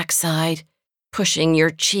your backside, pushing your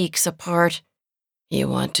cheeks apart. You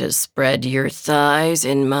want to spread your thighs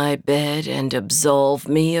in my bed and absolve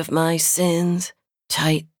me of my sins,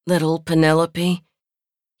 tight little Penelope?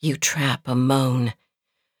 You trap a moan.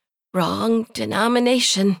 Wrong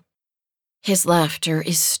denomination. His laughter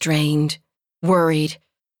is strained, worried.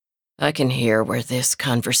 I can hear where this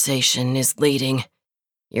conversation is leading.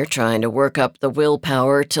 You're trying to work up the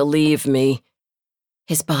willpower to leave me.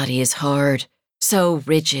 His body is hard, so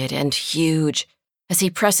rigid and huge, as he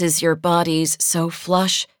presses your bodies so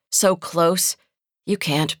flush, so close, you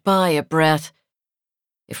can't buy a breath.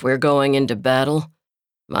 If we're going into battle,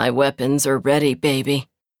 my weapons are ready, baby.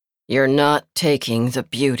 You're not taking the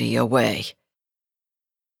beauty away.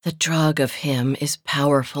 The drug of him is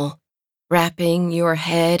powerful, wrapping your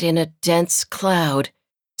head in a dense cloud,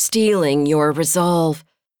 stealing your resolve.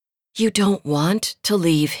 You don't want to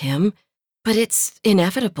leave him, but it's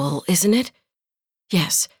inevitable, isn't it?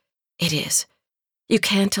 Yes, it is. You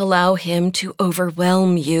can't allow him to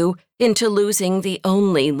overwhelm you into losing the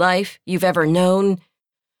only life you've ever known.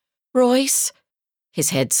 Royce?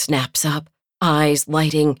 His head snaps up, eyes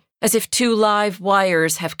lighting, as if two live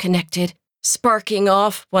wires have connected, sparking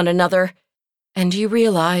off one another, and you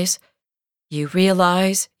realize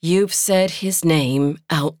you've said his name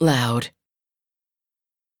out loud.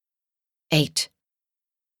 8.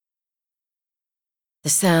 The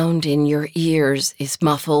sound in your ears is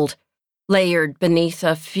muffled, layered beneath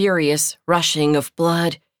a furious rushing of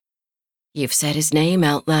blood. You've said his name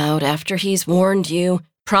out loud after he's warned you,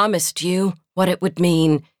 promised you what it would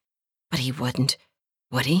mean. But he wouldn't,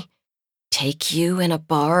 would he? Take you in a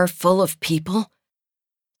bar full of people?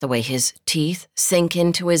 The way his teeth sink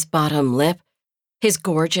into his bottom lip, his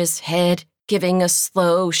gorgeous head giving a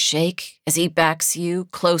slow shake as he backs you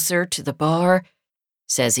closer to the bar,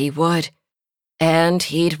 says he would, and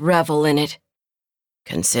he'd revel in it.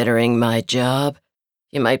 Considering my job,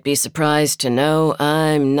 you might be surprised to know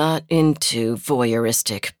I'm not into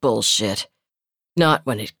voyeuristic bullshit. Not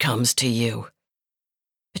when it comes to you.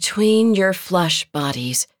 Between your flush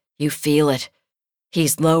bodies, you feel it.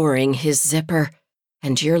 He's lowering his zipper,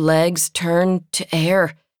 and your legs turn to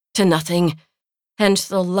air, to nothing, and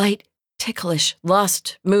the light, ticklish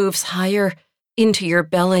lust moves higher into your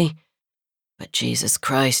belly. But Jesus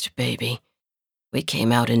Christ, baby, we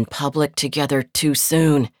came out in public together too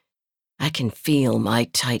soon. I can feel my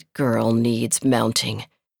tight girl needs mounting.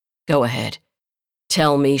 Go ahead.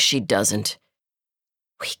 Tell me she doesn't.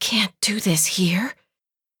 We can't do this here.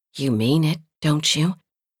 You mean it, don't you?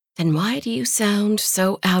 Then why do you sound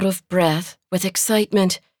so out of breath with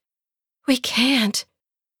excitement? We can't.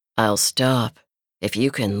 I'll stop if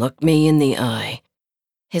you can look me in the eye.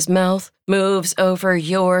 His mouth moves over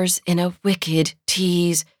yours in a wicked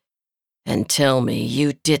tease. And tell me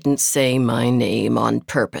you didn't say my name on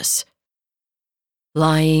purpose.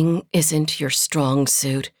 Lying isn't your strong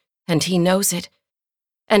suit, and he knows it.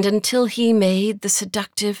 And until he made the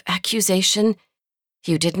seductive accusation,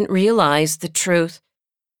 you didn't realize the truth.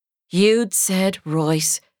 You'd said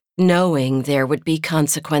Royce, knowing there would be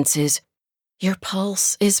consequences. Your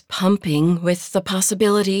pulse is pumping with the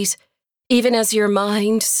possibilities, even as your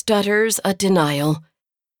mind stutters a denial.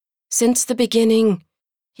 Since the beginning,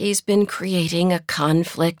 he's been creating a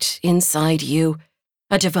conflict inside you,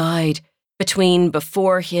 a divide between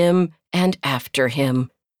before him and after him.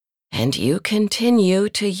 And you continue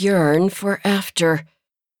to yearn for after.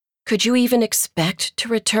 Could you even expect to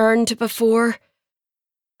return to before?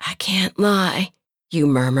 I can't lie, you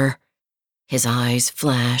murmur. His eyes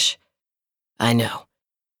flash. I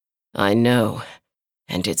know,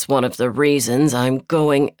 and it's one of the reasons I'm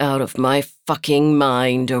going out of my fucking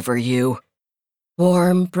mind over you.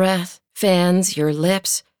 Warm breath fans your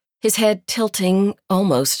lips, his head tilting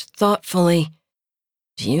almost thoughtfully.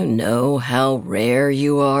 Do you know how rare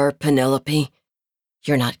you are, Penelope?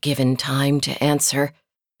 You're not given time to answer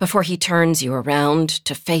before he turns you around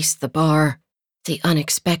to face the bar, the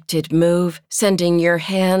unexpected move sending your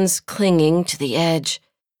hands clinging to the edge.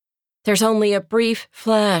 There's only a brief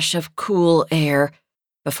flash of cool air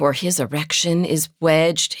before his erection is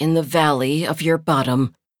wedged in the valley of your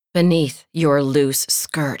bottom, beneath your loose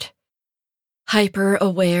skirt.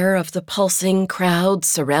 Hyper-aware of the pulsing crowd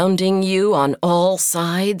surrounding you on all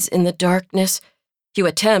sides in the darkness, you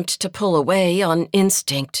attempt to pull away on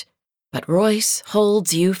instinct, but Royce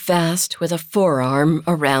holds you fast with a forearm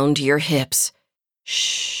around your hips.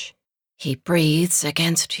 Shh. He breathes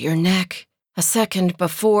against your neck. A second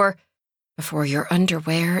before, before your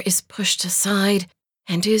underwear is pushed aside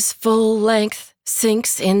and his full length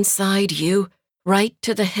sinks inside you, right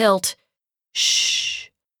to the hilt. Shh.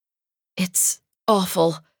 It's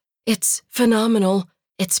awful. It's phenomenal.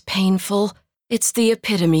 It's painful. It's the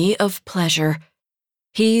epitome of pleasure.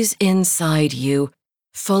 He's inside you,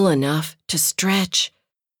 full enough to stretch,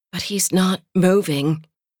 but he's not moving.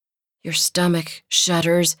 Your stomach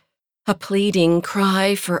shudders, a pleading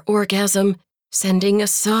cry for orgasm, sending a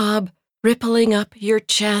sob rippling up your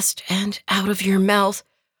chest and out of your mouth.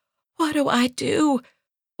 What do I do?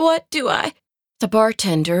 What do I? The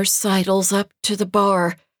bartender sidles up to the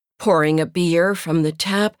bar, pouring a beer from the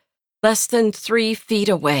tap less than 3 feet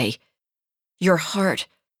away. Your heart,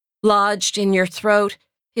 lodged in your throat,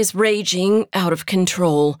 is raging out of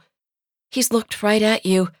control. He's looked right at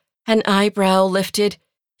you, an eyebrow lifted.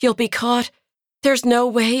 You'll be caught. There's no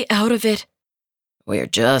way out of it. We're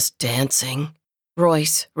just dancing.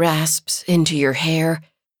 Royce rasps into your hair,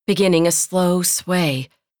 beginning a slow sway,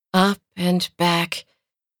 up and back,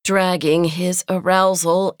 dragging his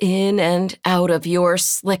arousal in and out of your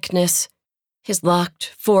slickness. His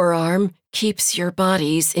locked forearm keeps your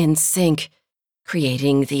bodies in sync,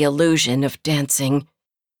 creating the illusion of dancing,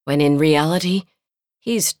 when in reality,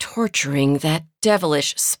 he's torturing that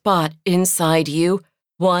devilish spot inside you,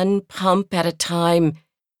 one pump at a time,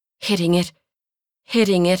 hitting it.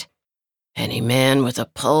 Any man with a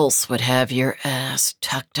pulse would have your ass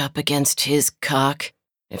tucked up against his cock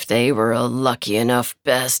if they were a lucky enough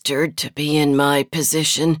bastard to be in my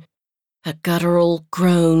position. A guttural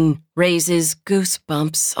groan raises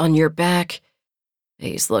goosebumps on your back.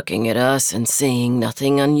 He's looking at us and seeing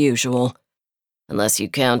nothing unusual, unless you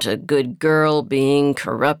count a good girl being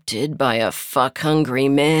corrupted by a fuck-hungry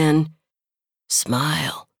man.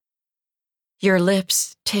 Smile. Your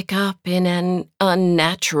lips tick up in an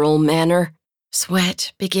unnatural manner,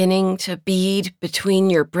 sweat beginning to bead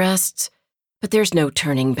between your breasts, but there's no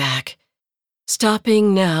turning back.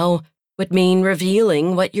 Stopping now would mean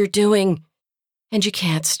revealing what you're doing, and you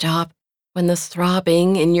can't stop when the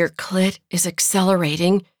throbbing in your clit is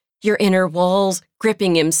accelerating, your inner walls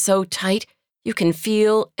gripping him so tight you can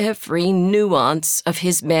feel every nuance of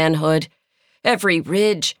his manhood, every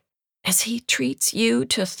ridge, as he treats you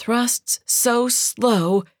to thrusts so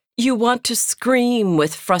slow you want to scream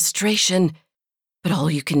with frustration, but all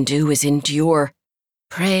you can do is endure.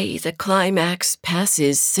 Pray the climax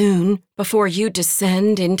passes soon before you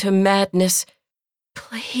descend into madness.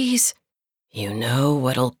 Please. You know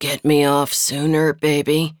what'll get me off sooner,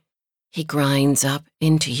 baby. He grinds up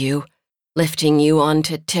into you, lifting you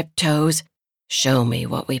onto tiptoes. Show me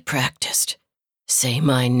what we practiced. Say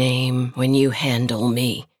my name when you handle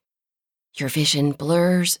me. Your vision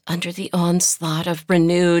blurs under the onslaught of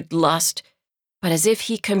renewed lust, but as if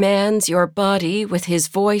he commands your body with his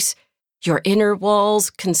voice, your inner walls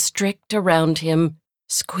constrict around him,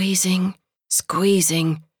 squeezing,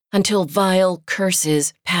 until vile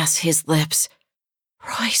curses pass his lips.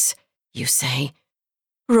 Royce, you say.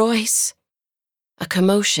 Royce. A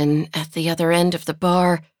commotion at the other end of the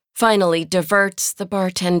bar finally diverts the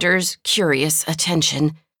bartender's curious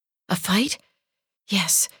attention. A fight?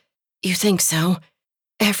 Yes. You think so?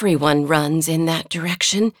 Everyone runs in that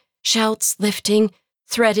direction, shouts lifting,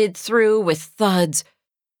 threaded through with thuds,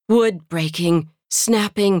 wood breaking,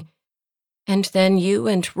 snapping. And then you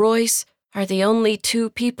and Royce are the only 2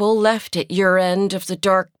 people left at your end of the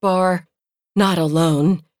dark bar. Not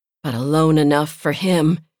alone, but alone enough for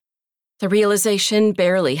him. The realization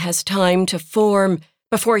barely has time to form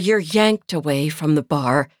before you're yanked away from the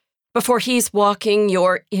bar, before he's walking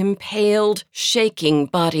your impaled, shaking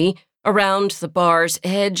body around the bar's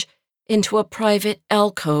edge into a private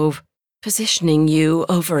alcove, positioning you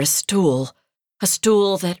over a stool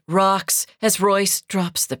that rocks as Royce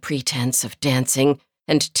drops the pretense of dancing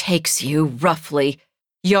and takes you roughly,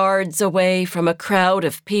 yards away from a crowd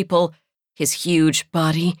of people, his huge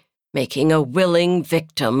body making a willing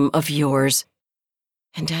victim of yours.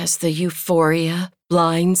 And as the euphoria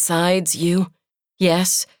blindsides you,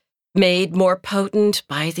 yes, made more potent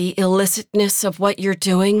by the illicitness of what you're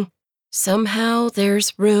doing, somehow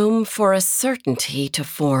there's room for a certainty to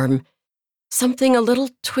form, something a little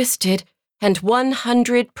twisted and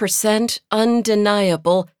 100%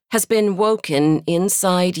 undeniable has been woken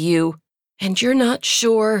inside you, and you're not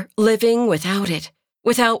sure living without it,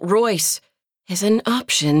 without Royce, is an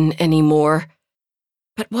option anymore.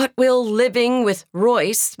 But what will living with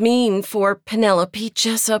Royce mean for Penelope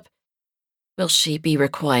Jessup? Will she be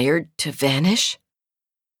required to vanish?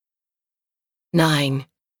 9.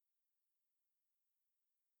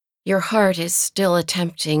 Your heart is still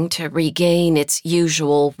attempting to regain its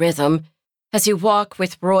usual rhythm, as you walk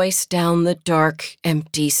with Royce down the dark,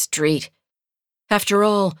 empty street. After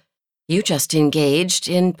all, you just engaged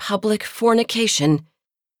in public fornication,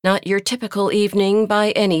 not your typical evening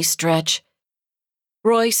by any stretch.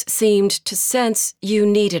 Royce seemed to sense you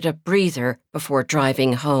needed a breather before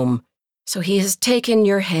driving home, so he has taken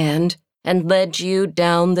your hand and led you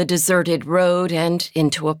down the deserted road and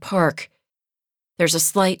into a park. There's a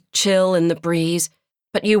slight chill in the breeze,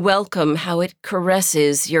 but you welcome how it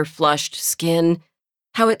caresses your flushed skin,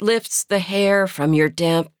 how it lifts the hair from your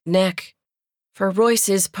damp neck. For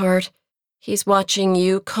Royce's part, he's watching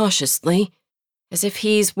you cautiously, as if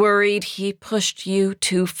he's worried he pushed you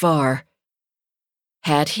too far.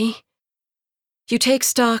 Had he? You take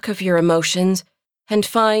stock of your emotions and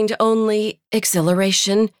find only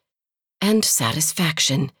exhilaration and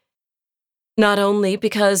satisfaction. Not only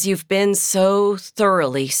because you've been so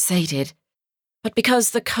thoroughly sated, but because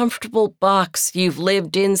the comfortable box you've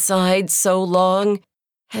lived inside so long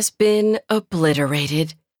has been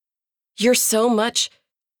obliterated. You're so much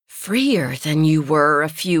freer than you were a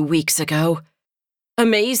few weeks ago.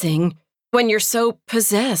 Amazing when you're so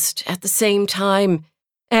possessed at the same time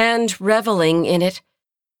and reveling in it,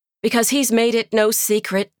 because he's made it no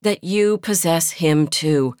secret that you possess him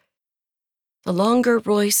too. The longer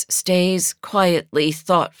Royce stays quietly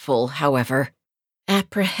thoughtful, however,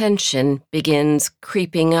 apprehension begins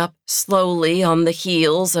creeping up slowly on the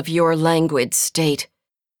heels of your languid state,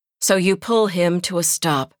 so you pull him to a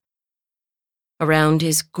stop. Around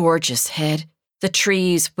his gorgeous head, the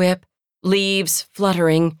trees whip, leaves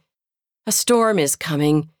fluttering. A storm is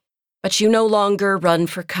coming, but you no longer run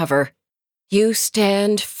for cover. You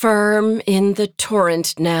stand firm in the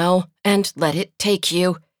torrent now and let it take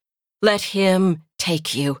you. Let him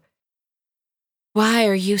take you. Why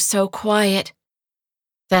are you so quiet?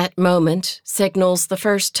 That moment signals the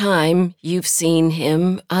first time you've seen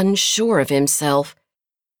him unsure of himself.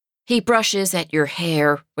 He brushes at your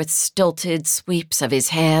hair with stilted sweeps of his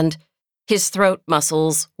hand, his throat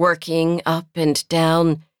muscles working up and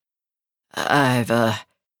down.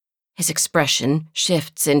 His expression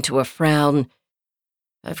shifts into a frown.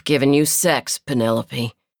 I've given you sex,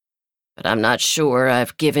 Penelope, but I'm not sure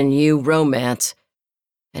I've given you romance.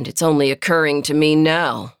 And it's only occurring to me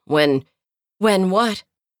now, when what?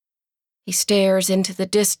 He stares into the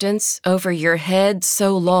distance over your head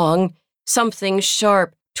so long, something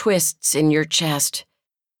sharp twists in your chest.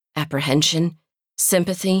 Apprehension,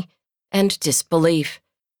 sympathy, and disbelief.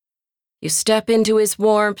 You step into his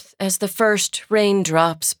warmth as the first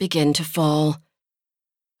raindrops begin to fall.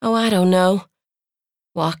 Oh, I don't know.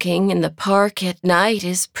 Walking in the park at night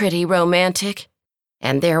is pretty romantic.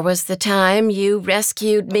 And there was the time you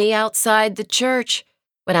rescued me outside the church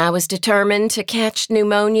when I was determined to catch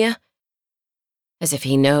pneumonia. As if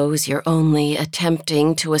he knows you're only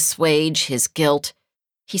attempting to assuage his guilt,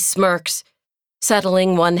 he smirks,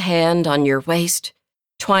 settling one hand on your waist,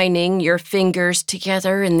 twining your fingers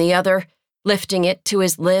together in the other, lifting it to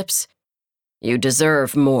his lips. You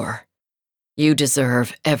deserve more. You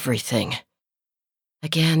deserve everything.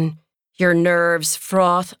 Again, your nerves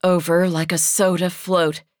froth over like a soda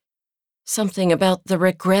float. Something about the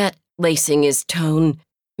regret lacing his tone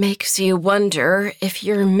makes you wonder if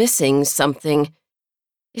you're missing something.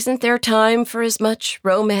 Isn't there time for as much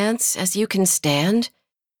romance as you can stand?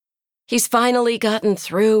 He's finally gotten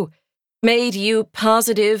through, made you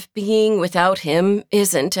positive being without him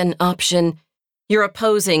isn't an option. Your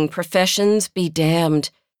opposing professions be damned.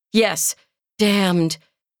 Yes, damned.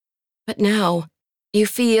 But now, you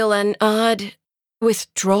feel an odd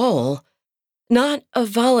withdrawal. Not a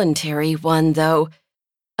voluntary one, though.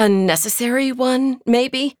 A necessary one,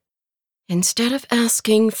 maybe? Instead of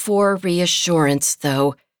asking for reassurance,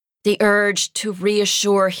 though, the urge to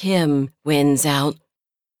reassure him wins out.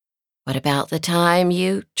 What about the time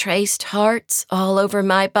you traced hearts all over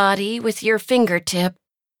my body with your fingertip?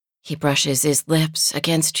 He brushes his lips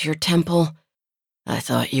against your temple. I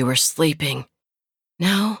thought you were sleeping.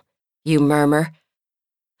 No, you murmur.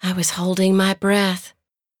 I was holding my breath.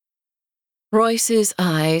 Royce's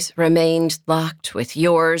eyes remained locked with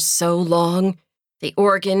yours so long, the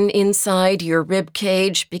organ inside your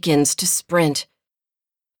ribcage begins to sprint.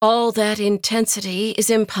 All that intensity is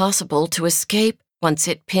impossible to escape once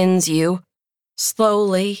it pins you.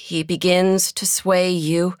 Slowly, he begins to sway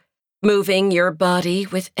you, moving your body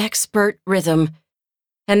with expert rhythm.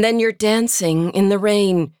 And then you're dancing in the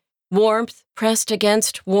rain, warmth pressed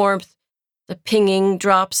against warmth, the pinging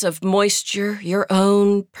drops of moisture, your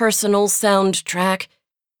own personal soundtrack.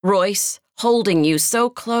 Royce holding you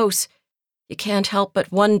so close, you can't help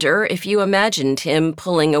but wonder if you imagined him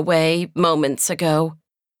pulling away moments ago.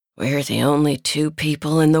 We're the only two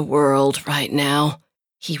people in the world right now.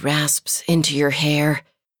 He rasps into your hair.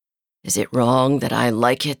 Is it wrong that I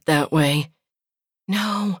like it that way?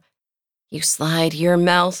 No. You slide your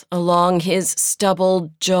mouth along his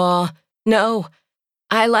stubbled jaw. No,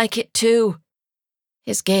 I like it too.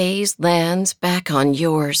 His gaze lands back on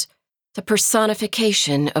yours, the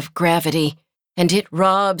personification of gravity, and it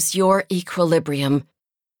robs your equilibrium.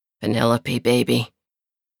 Penelope, baby,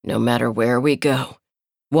 no matter where we go,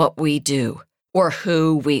 what we do, or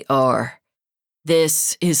who we are,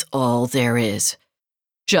 this is all there is.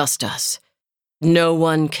 Just us. No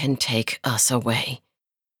one can take us away.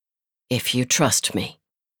 If you trust me.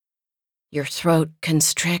 Your throat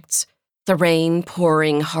constricts, the rain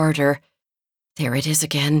pouring harder. There it is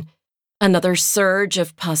again. Another surge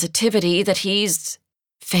of positivity that he's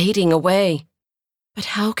fading away. But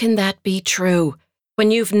how can that be true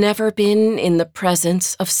when you've never been in the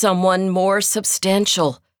presence of someone more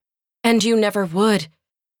substantial? And you never would.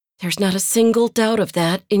 There's not a single doubt of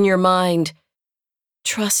that in your mind.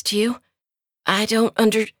 Trust you? I don't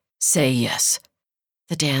Say yes.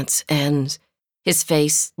 The dance ends, his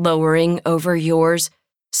face lowering over yours,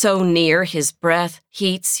 so near his breath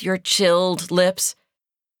heats your chilled lips,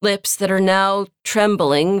 lips that are now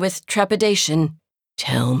trembling with trepidation.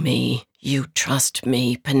 Tell me you trust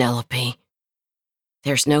me, Penelope.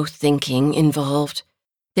 There's no thinking involved.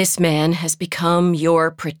 This man has become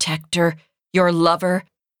your protector, your lover,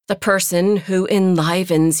 the person who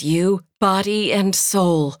enlivens you, body and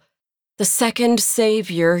soul, the second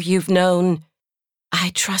savior you've known.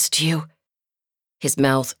 I trust you. His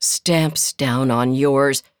mouth stamps down on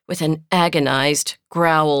yours with an agonized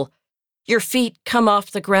growl. Your feet come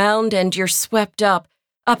off the ground and you're swept up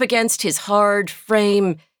against his hard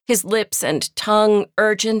frame, his lips and tongue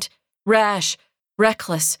urgent, rash,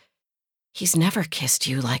 reckless. He's never kissed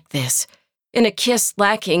you like this, in a kiss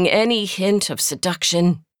lacking any hint of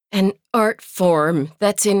seduction, an art form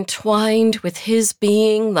that's entwined with his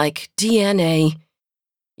being like DNA.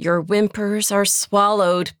 Your whimpers are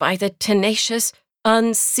swallowed by the tenacious,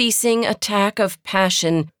 unceasing attack of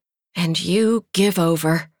passion, and you give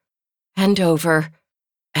over, and over,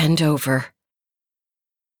 and over.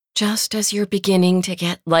 Just as you're beginning to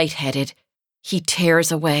get lightheaded, he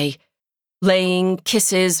tears away, laying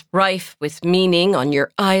kisses rife with meaning on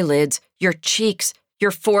your eyelids, your cheeks,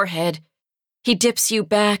 your forehead. He dips you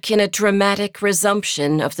back in a dramatic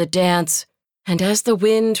resumption of the dance, and as the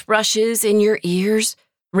wind rushes in your ears,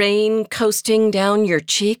 rain coasting down your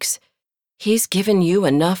cheeks, he's given you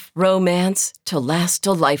enough romance to last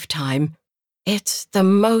a lifetime. It's the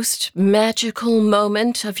most magical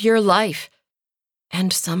moment of your life,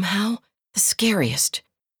 and somehow the scariest,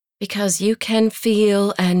 because you can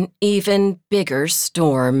feel an even bigger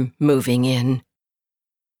storm moving in.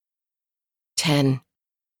 10.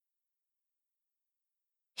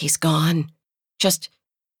 He's gone, just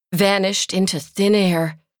vanished into thin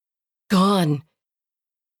air, gone.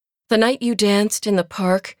 The night you danced in the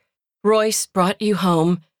park, Royce brought you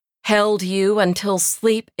home, held you until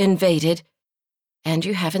sleep invaded, and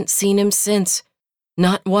you haven't seen him since,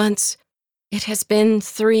 not once. It has been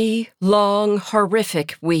 3 long,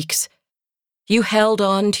 horrific weeks. You held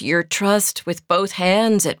on to your trust with both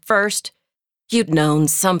hands at first. You'd known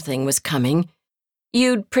something was coming.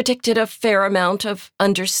 You'd predicted a fair amount of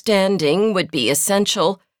understanding would be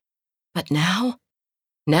essential. But now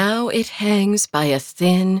it hangs by a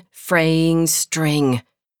thin, fraying string.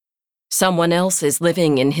 Someone else is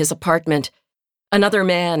living in his apartment. Another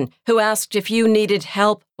man who asked if you needed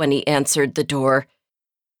help when he answered the door.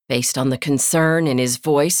 Based on the concern in his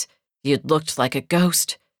voice, you'd looked like a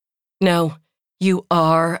ghost. No, you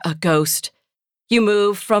are a ghost. You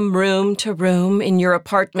move from room to room in your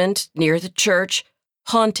apartment near the church,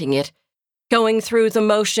 haunting it, going through the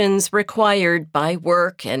motions required by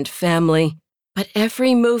work and family. But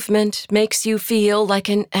every movement makes you feel like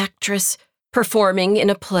an actress performing in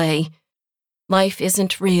a play. Life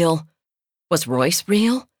isn't real. Was Royce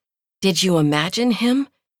real? Did you imagine him?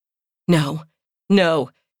 No,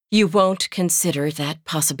 you won't consider that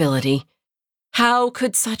possibility. How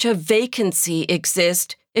could such a vacancy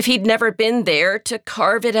exist if he'd never been there to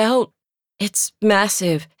carve it out? It's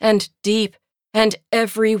massive and deep and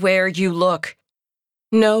everywhere you look.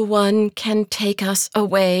 No one can take us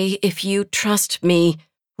away if you trust me,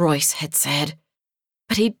 Royce had said.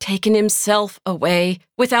 But he'd taken himself away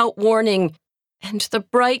without warning, and the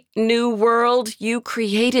bright new world you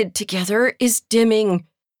created together is dimming.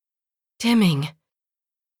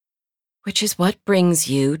 Which is what brings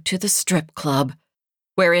you to the strip club,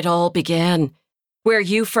 where it all began, where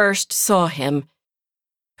you first saw him.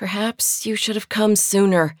 Perhaps you should have come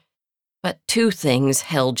sooner. But two things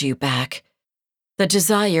held you back: the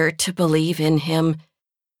desire to believe in him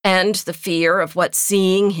and the fear of what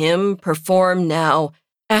seeing him perform now,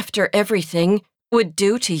 after everything, would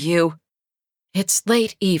do to you. It's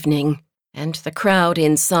late evening, and the crowd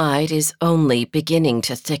inside is only beginning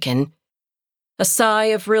to thicken. A sigh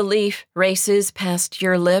of relief races past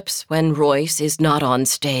your lips when Royce is not on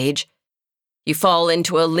stage. You fall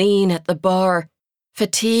into a lean at the bar,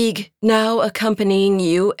 fatigue now accompanying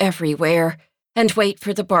you everywhere, and wait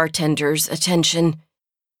for the bartender's attention.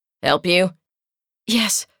 Help you?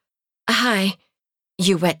 Yes. Hi.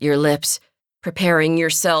 You wet your lips, preparing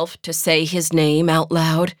yourself to say his name out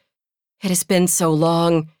loud. It has been so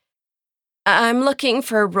long. I'm looking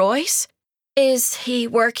for Royce. Is he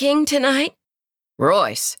working tonight?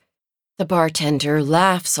 Royce. The bartender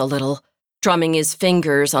laughs a little, drumming his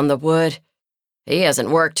fingers on the wood. He hasn't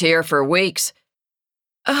worked here for weeks.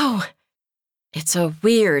 Oh. It's a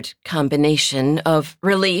weird combination of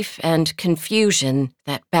relief and confusion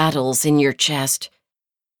that battles in your chest.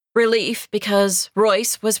 Relief because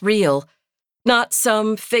Royce was real, not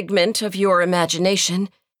some figment of your imagination,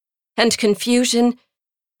 and confusion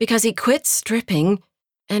because he quit stripping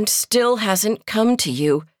and still hasn't come to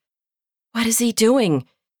you. What is he doing?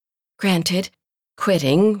 Granted,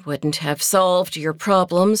 quitting wouldn't have solved your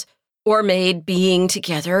problems or made being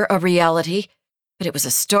together a reality, but it was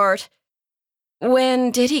a start.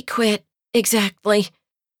 When did he quit, exactly?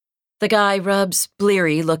 The guy rubs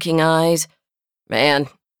bleary-looking eyes. Man,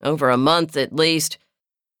 over a month at least.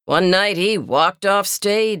 One night he walked off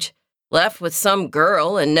stage, left with some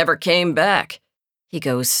girl and never came back. He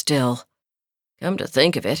goes still. Come to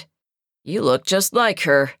think of it, you look just like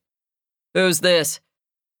her. Who's this?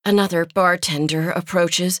 Another bartender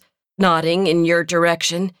approaches, nodding in your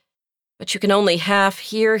direction, but you can only half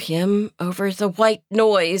hear him over the white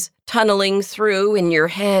noise tunneling through in your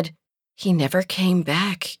head. He never came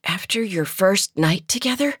back after your first night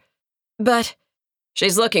together? But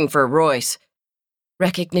she's looking for Royce.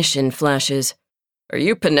 Recognition flashes. Are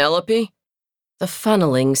you Penelope? The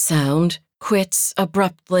funneling sound quits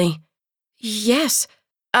abruptly. Yes,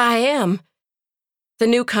 I am. The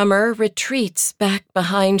newcomer retreats back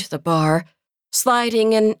behind the bar,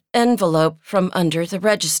 sliding an envelope from under the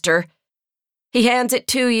register. He hands it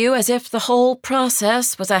to you as if the whole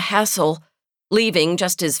process was a hassle, leaving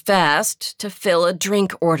just as fast to fill a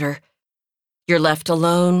drink order. You're left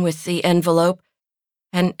alone with the envelope,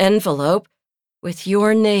 an envelope with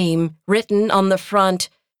your name written on the front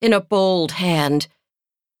in a bold hand.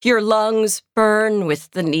 Your lungs burn with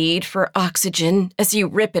the need for oxygen as you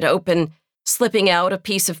rip it open, slipping out a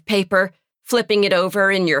piece of paper, flipping it over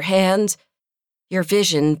in your hands. Your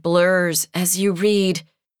vision blurs as you read.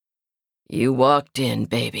 You walked in,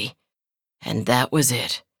 baby, and that was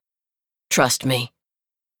it. Trust me.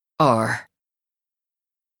 R.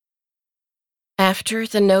 After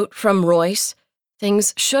the note from Royce,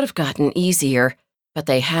 things should have gotten easier, but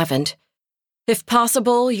they haven't. If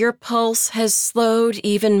possible, your pulse has slowed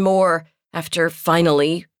even more after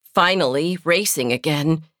finally racing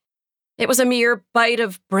again. It was a mere bite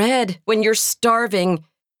of bread when you're starving,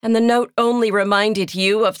 and the note only reminded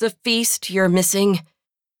you of the feast you're missing.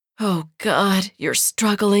 Oh God, you're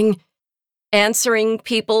struggling. Answering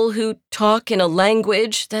people who talk in a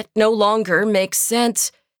language that no longer makes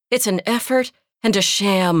sense. It's an effort and a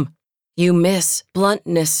sham. You miss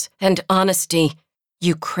bluntness and honesty.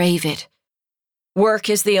 You crave it. Work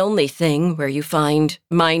is the only thing where you find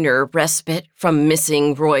minor respite from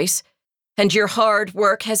missing Royce, and your hard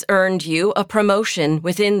work has earned you a promotion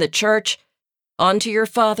within the church, onto your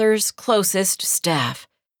father's closest staff.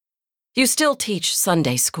 You still teach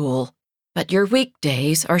Sunday school, but your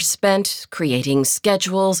weekdays are spent creating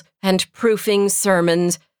schedules and proofing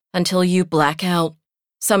sermons until you black out,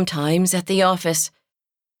 sometimes at the office.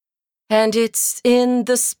 And it's in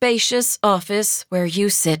the spacious office where you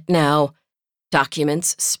sit now,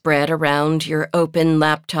 documents spread around your open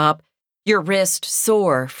laptop, your wrist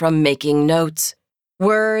sore from making notes.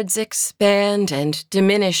 Words expand and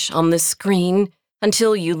diminish on the screen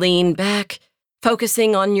until you lean back,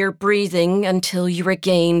 focusing on your breathing until you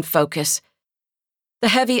regain focus. The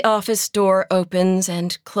heavy office door opens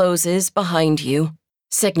and closes behind you,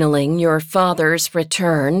 signaling your father's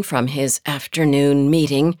return from his afternoon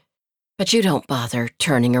meeting, but you don't bother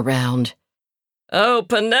turning around. Oh,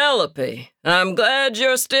 Penelope, I'm glad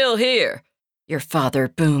you're still here, your father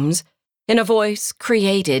booms, in a voice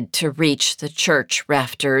created to reach the church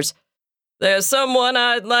rafters. There's someone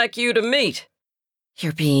I'd like you to meet.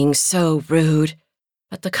 You're being so rude,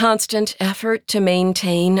 but the constant effort to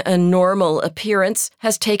maintain a normal appearance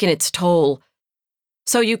has taken its toll.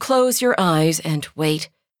 So you close your eyes and wait,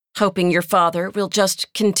 hoping your father will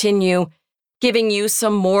just continue, giving you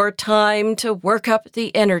some more time to work up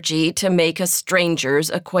the energy to make a stranger's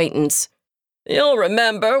acquaintance. You'll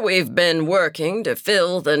remember we've been working to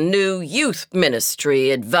fill the new youth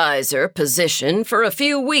ministry advisor position for a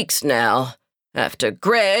few weeks now, after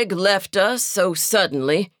Greg left us so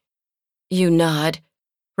suddenly. You nod,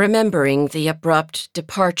 remembering the abrupt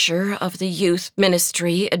departure of the youth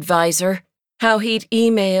ministry advisor, how he'd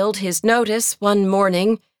emailed his notice one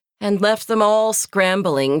morning and left them all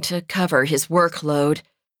scrambling to cover his workload,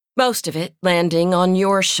 most of it landing on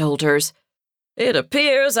your shoulders. It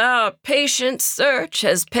appears our patient search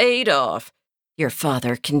has paid off, your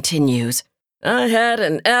father continues. I had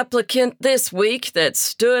an applicant this week that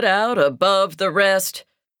stood out above the rest,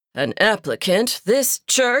 an applicant this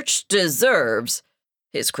church deserves.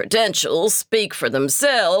 His credentials speak for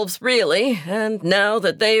themselves, really, and now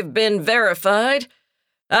that they've been verified,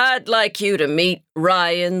 I'd like you to meet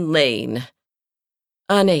Ryan Lane.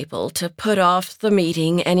 Unable to put off the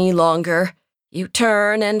meeting any longer, you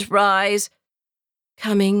turn and rise,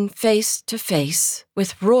 coming face to face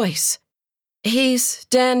with Royce. He's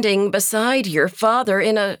standing beside your father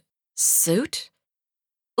in a suit.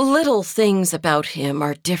 Little things about him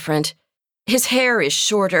are different. His hair is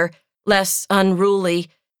shorter, less unruly,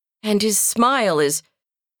 and his smile is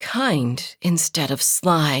kind instead of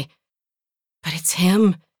sly. But it's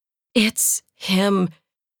him. It's him.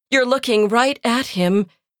 You're looking right at him.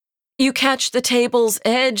 You catch the table's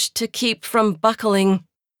edge to keep from buckling,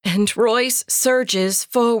 and Royce surges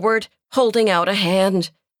forward, holding out a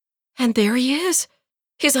hand. And there he is.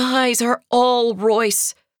 His eyes are all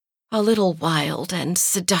Royce, a little wild and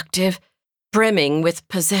seductive, brimming with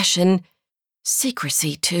possession.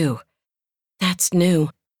 Secrecy, too. That's new.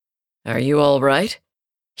 Are you all right?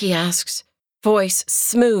 He asks, voice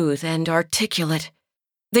smooth and articulate.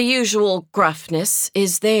 The usual gruffness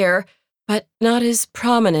is there, but not as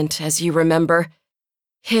prominent as you remember.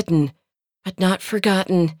 Hidden, but not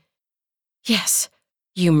forgotten. Yes,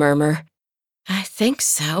 you murmur. I think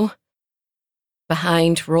so.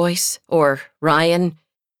 Behind Royce, or Ryan,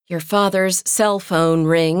 your father's cell phone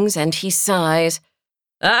rings and he sighs.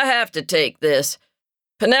 I have to take this.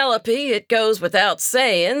 Penelope, it goes without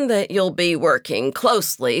saying that you'll be working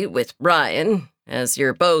closely with Ryan, as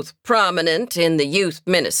you're both prominent in the youth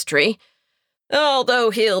ministry,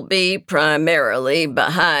 although he'll be primarily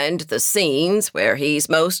behind the scenes where he's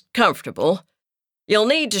most comfortable. You'll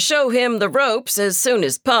need to show him the ropes as soon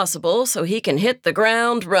as possible so he can hit the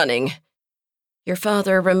ground running. Your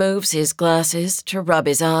father removes his glasses to rub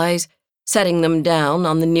his eyes, setting them down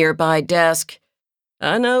on the nearby desk.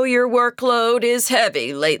 I know your workload is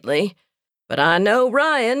heavy lately, but I know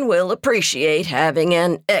Ryan will appreciate having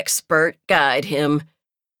an expert guide him.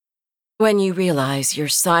 When you realize your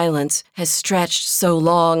silence has stretched so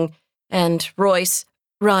long, and Royce,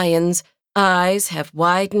 Ryan's, eyes have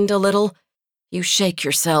widened a little, you shake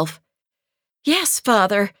yourself. Yes,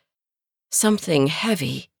 Father. Something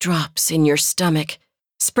heavy drops in your stomach,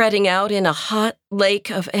 spreading out in a hot lake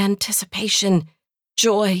of anticipation,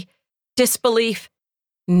 joy, disbelief,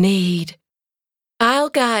 need. I'll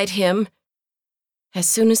guide him. As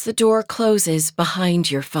soon as the door closes behind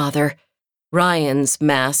your father, Ryan's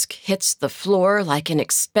mask hits the floor like an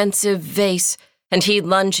expensive vase, and he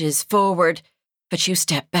lunges forward, but you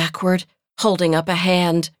step backward, holding up a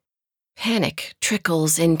hand. Panic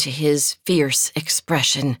trickles into his fierce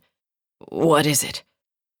expression. What is it?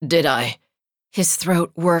 His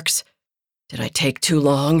throat works. Did I take too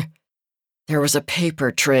long? There was a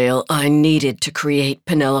paper trail I needed to create,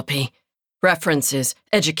 Penelope. References,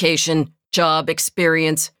 education, job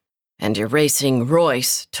experience, and erasing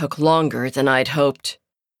Royce took longer than I'd hoped.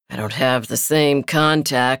 I don't have the same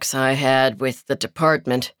contacts I had with the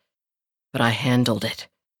department, but I handled it.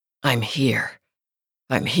 I'm here.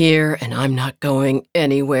 I'm here and I'm not going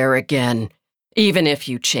anywhere again, even if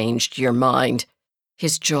you changed your mind.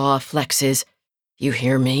 His jaw flexes. You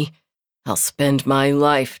hear me? I'll spend my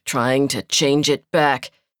life trying to change it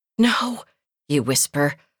back. No, you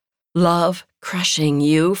whisper. Love crushing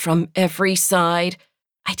you from every side.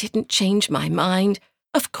 I didn't change my mind.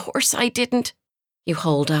 Of course I didn't. You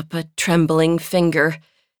hold up a trembling finger.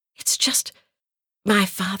 It's just, my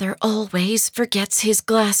father always forgets his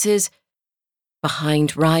glasses.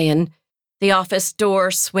 Behind Ryan, the office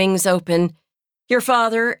door swings open, your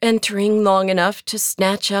father entering long enough to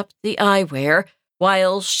snatch up the eyewear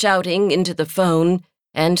while shouting into the phone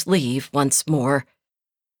and leave once more.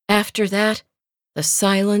 After that, the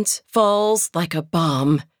silence falls like a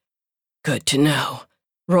bomb. Good to know,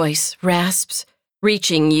 Royce rasps,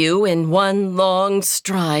 reaching you in one long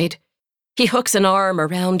stride. He hooks an arm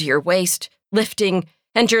around your waist, lifting,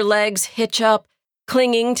 and your legs hitch up,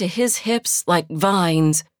 clinging to his hips like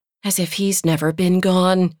vines, as if he's never been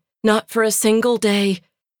gone, not for a single day.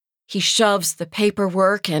 He shoves the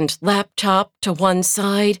paperwork and laptop to one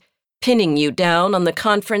side, pinning you down on the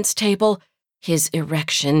conference table, his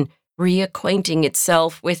erection reacquainting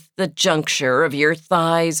itself with the juncture of your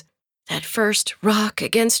thighs. That first rock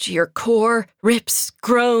against your core rips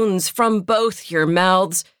groans from both your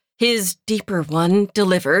mouths, his deeper one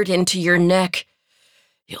delivered into your neck.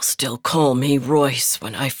 You'll still call me Royce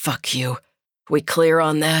when I fuck you. We clear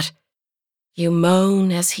on that? You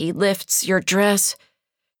moan as he lifts your dress.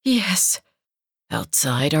 Yes.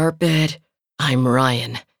 Outside our bed, I'm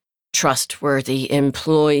Ryan, trustworthy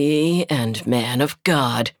employee and man of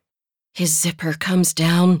God. His zipper comes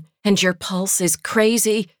down, and your pulse is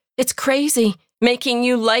crazy. It's crazy, making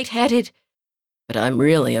you lightheaded. But I'm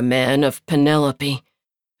really a man of Penelope,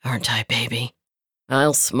 aren't I, baby?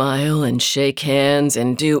 I'll smile and shake hands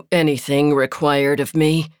and do anything required of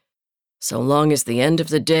me, so long as the end of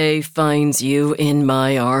the day finds you in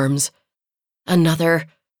my arms. Another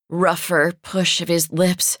rougher push of his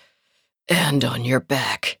lips, and on your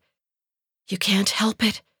back. You can't help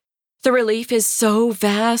it. The relief is so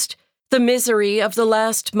vast. The misery of the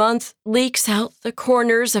last month leaks out the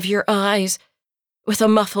corners of your eyes. With a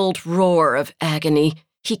muffled roar of agony,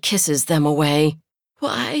 he kisses them away.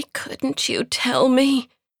 Why couldn't you tell me?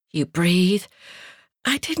 You breathe.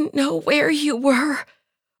 I didn't know where you were,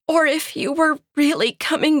 or if you were really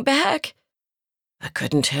coming back. I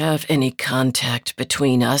couldn't have any contact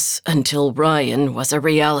between us until Ryan was a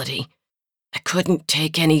reality. I couldn't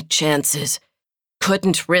take any chances.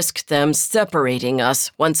 Couldn't risk them separating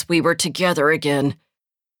us once we were together again.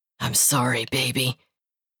 I'm sorry, baby.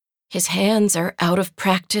 His hands are out of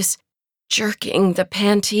practice, jerking the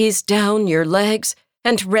panties down your legs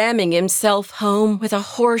and ramming himself home with a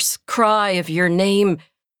hoarse cry of your name,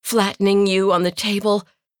 flattening you on the table,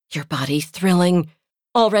 your body thrilling,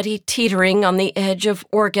 already teetering on the edge of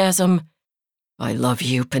orgasm. I love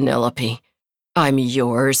you, Penelope. I'm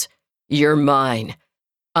yours. You're mine.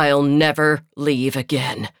 I'll never leave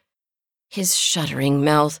again. His shuddering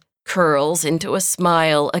mouth curls into a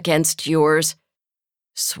smile against yours.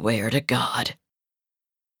 Swear to God.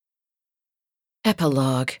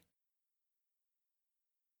 Epilogue.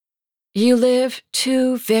 You live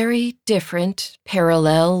two very different,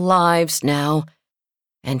 parallel lives now,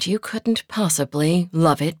 and you couldn't possibly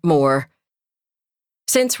love it more.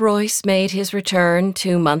 Since Royce made his return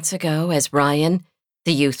 2 months ago as Ryan,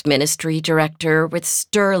 the youth ministry director with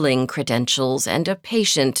sterling credentials and a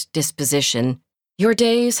patient disposition, your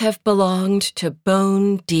days have belonged to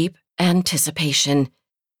bone-deep anticipation.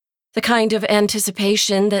 The kind of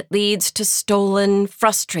anticipation that leads to stolen,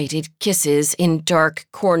 frustrated kisses in dark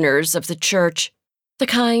corners of the church. The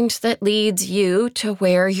kind that leads you to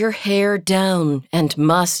wear your hair down and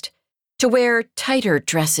must, to wear tighter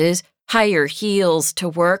dresses, higher heels to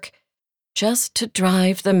work, just to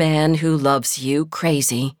drive the man who loves you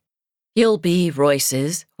crazy. You'll be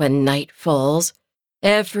Royce's when night falls,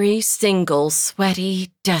 every single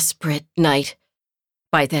sweaty, desperate night.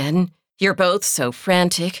 By then, you're both so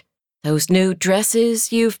frantic, those new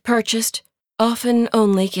dresses you've purchased often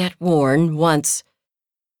only get worn once.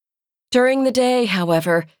 During the day,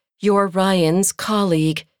 however, you're Ryan's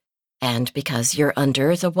colleague, and because you're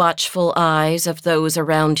under the watchful eyes of those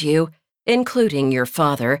around you, including your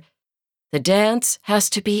father, the dance has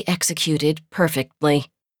to be executed perfectly.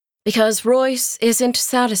 Because Royce isn't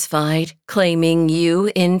satisfied claiming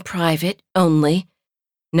you in private only.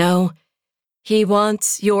 No, he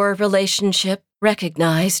wants your relationship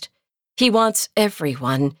recognized. He wants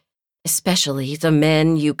everyone, especially the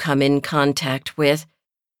men you come in contact with,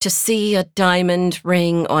 to see a diamond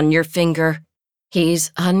ring on your finger.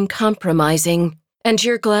 He's uncompromising, and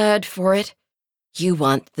you're glad for it. You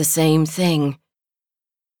want the same thing.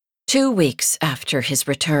 2 weeks after his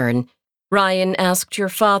return, Ryan asked your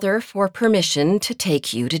father for permission to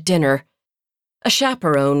take you to dinner. A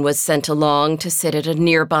chaperone was sent along to sit at a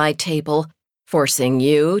nearby table, forcing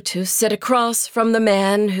you to sit across from the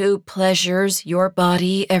man who pleasures your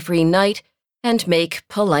body every night and make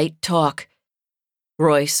polite talk.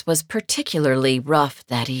 Royce was particularly rough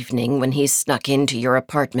that evening when he snuck into your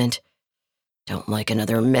apartment. Don't like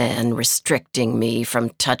another man restricting me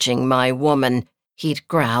from touching my woman, he'd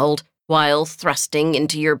growled while thrusting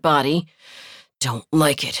into your body. Don't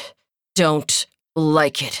like it. Don't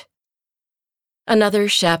like it. Another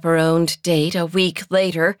chaperoned date a week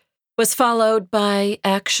later was followed by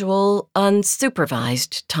actual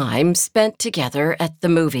unsupervised time spent together at the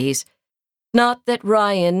movies. Not that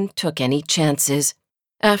Ryan took any chances.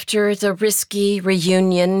 After the risky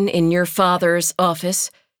reunion in your father's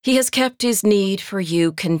office, he has kept his need for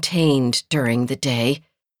you contained during the day,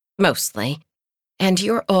 mostly, and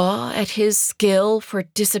your awe at his skill for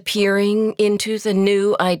disappearing into the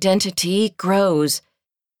new identity grows.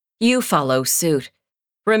 You follow suit,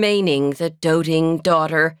 remaining the doting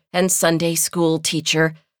daughter and Sunday school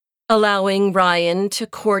teacher, allowing Ryan to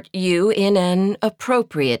court you in an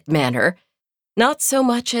appropriate manner, not so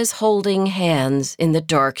much as holding hands in the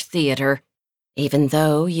dark theater. Even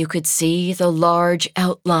though you could see the large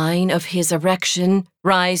outline of his erection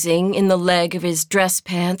rising in the leg of his dress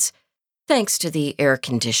pants, thanks to the air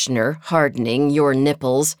conditioner hardening your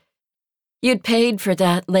nipples. You'd paid for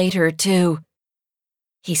that later, too.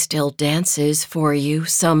 He still dances for you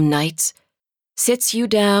some nights, sits you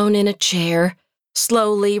down in a chair,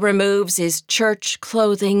 slowly removes his church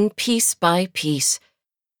clothing piece by piece,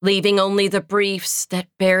 leaving only the briefs that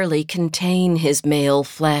barely contain his male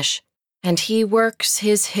flesh. And he works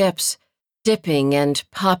his hips, dipping and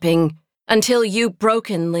popping, until you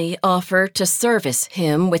brokenly offer to service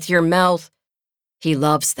him with your mouth. He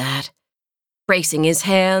loves that, bracing his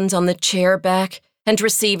hands on the chair back and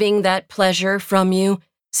receiving that pleasure from you,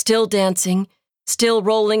 still dancing, still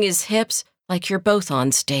rolling his hips like you're both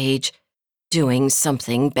on stage, doing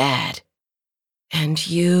something bad. And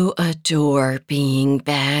you adore being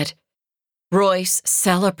bad. Royce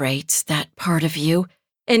celebrates that part of you,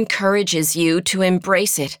 encourages you to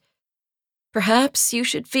embrace it. Perhaps you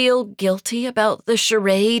should feel guilty about the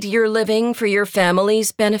charade you're living for your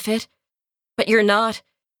family's benefit, but you're not.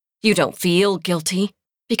 You don't feel guilty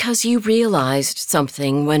because you realized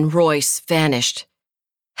something when Royce vanished.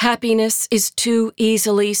 Happiness is too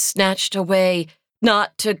easily snatched away,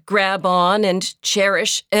 not to grab on and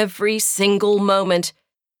cherish every single moment,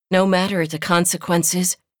 no matter the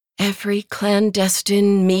consequences. Every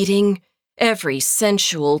clandestine meeting, every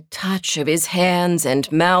sensual touch of his hands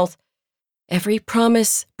and mouth, every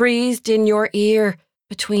promise breathed in your ear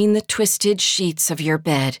between the twisted sheets of your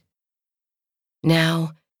bed.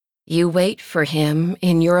 Now, you wait for him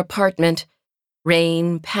in your apartment,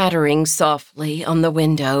 rain pattering softly on the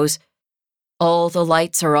windows. All the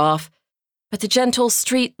lights are off, but the gentle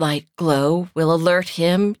streetlight glow will alert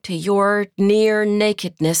him to your near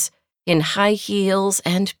nakedness in high heels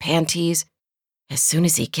and panties. As soon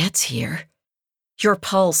as he gets here, your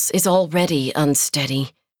pulse is already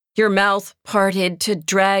unsteady, your mouth parted to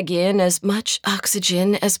drag in as much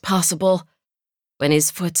oxygen as possible. When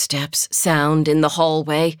his footsteps sound in the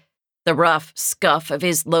hallway, the rough scuff of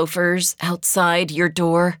his loafers outside your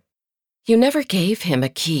door. You never gave him a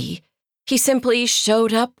key. He simply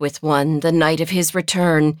showed up with one the night of his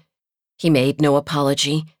return. He made no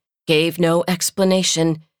apology, gave no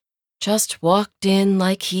explanation, just walked in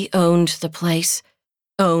like he owned the place,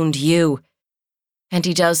 owned you. And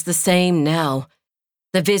he does the same now.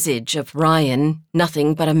 The visage of Ryan,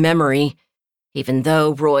 nothing but a memory, even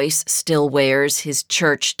though Royce still wears his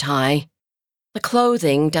church tie. The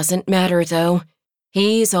clothing doesn't matter, though.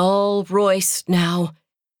 He's all Royce now,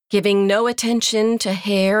 giving no attention to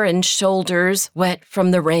hair and shoulders wet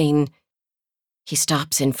from the rain. He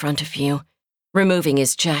stops in front of you, removing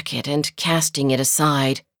his jacket and casting it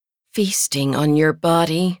aside, feasting on your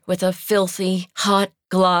body with a filthy, hot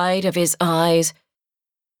glide of his eyes.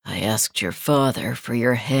 I asked your father for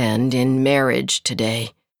your hand in marriage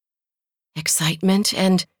today. Excitement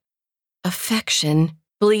and affection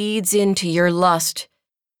bleeds into your lust.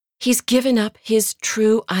 He's given up his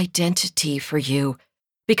true identity for you,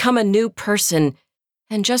 become a new person,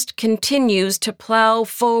 and just continues to plow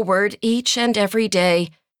forward each and every day.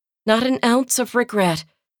 Not an ounce of regret,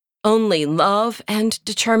 only love and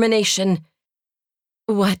determination.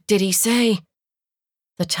 What did he say?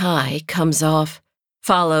 The tie comes off,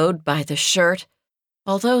 followed by the shirt,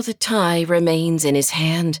 although the tie remains in his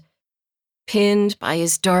hand. Pinned by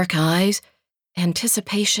his dark eyes,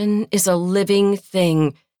 anticipation is a living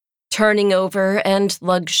thing, turning over and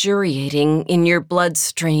luxuriating in your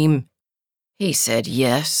bloodstream. He said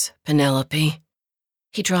yes, Penelope.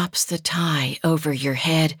 He drops the tie over your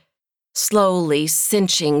head, slowly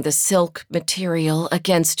cinching the silk material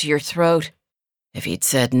against your throat. If he'd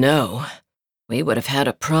said no, we would have had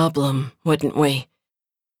a problem, wouldn't we?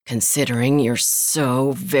 Considering you're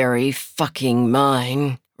so very fucking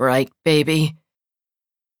mine, right, baby?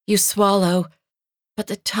 You swallow, but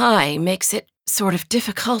the tie makes it sort of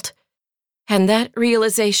difficult, and that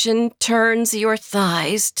realization turns your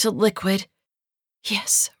thighs to liquid.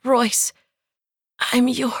 Yes, Royce, I'm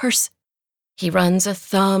yours. He runs a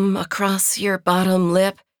thumb across your bottom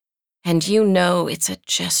lip, and you know it's a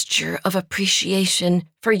gesture of appreciation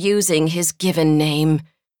for using his given name.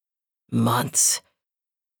 Months.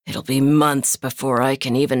 It'll be months before I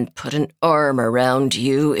can even put an arm around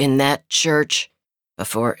you in that church,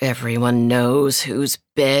 before everyone knows whose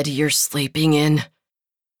bed you're sleeping in.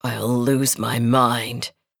 I'll lose my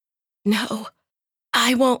mind. No,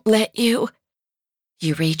 I won't let you.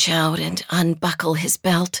 You reach out and unbuckle his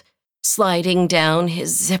belt, sliding down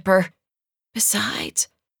his zipper. Besides,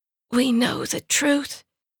 we know the truth.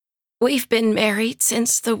 We've been married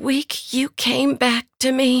since the week you came back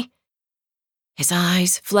to me. His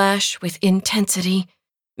eyes flash with intensity,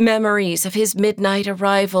 memories of his midnight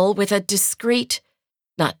arrival with a discreet,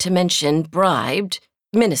 not to mention bribed,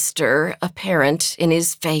 minister apparent in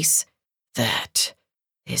his face. That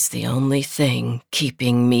is the only thing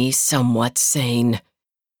keeping me somewhat sane.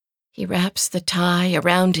 He wraps the tie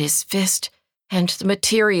around his fist, and the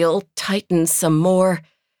material tightens some more,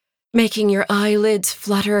 making your eyelids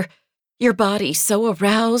flutter, your body so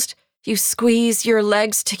aroused you squeeze your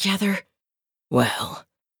legs together. Well,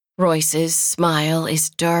 Royce's smile is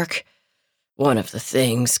dark. One of the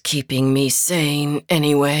things keeping me sane,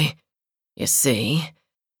 anyway. You see,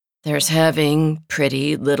 there's having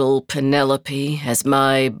pretty little Penelope as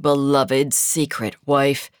my beloved secret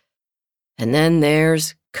wife, and then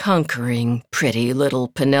there's conquering pretty little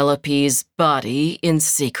Penelope's body in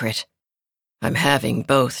secret. I'm having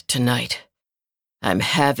both tonight. I'm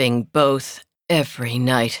having both every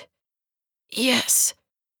night. Yes.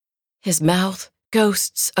 His mouth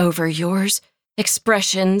ghosts over yours,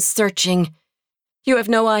 expression searching. You have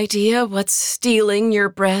no idea what's stealing your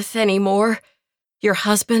breath anymore. Your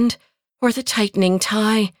husband or the tightening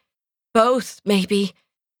tie. Both, maybe.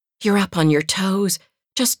 You're up on your toes,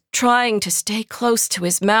 just trying to stay close to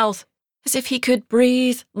his mouth, as if he could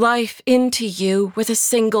breathe life into you with a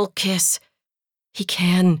single kiss. He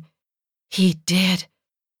can. He did.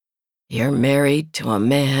 You're married to a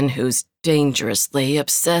man who's dangerously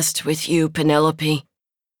obsessed with you, Penelope.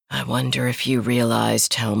 I wonder if you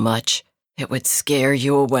realized how much it would scare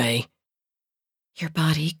you away. Your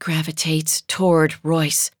body gravitates toward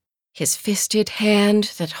Royce, his fisted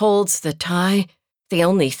hand that holds the tie, the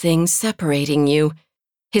only thing separating you,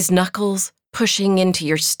 his knuckles pushing into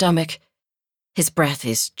your stomach. His breath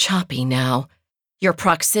is choppy now, your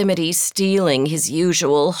proximity stealing his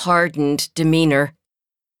usual hardened demeanor.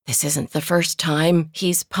 This isn't the first time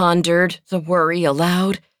he's pondered the worry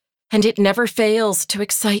aloud, and it never fails to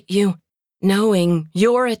excite you, knowing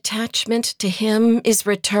your attachment to him is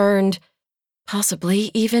returned, possibly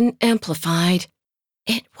even amplified.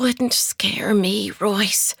 It wouldn't scare me,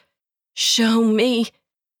 Royce. Show me,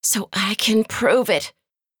 so I can prove it.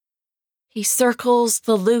 He circles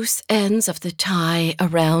the loose ends of the tie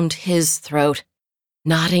around his throat,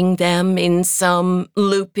 knotting them in some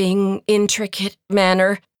looping, intricate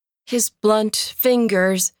manner, his blunt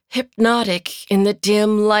fingers hypnotic in the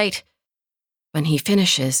dim light. When he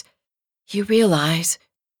finishes, you realize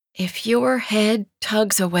if your head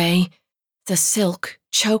tugs away, the silk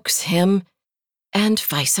chokes him, and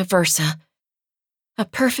vice versa. A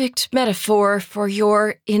perfect metaphor for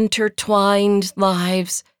your intertwined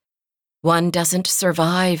lives. One doesn't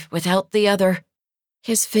survive without the other.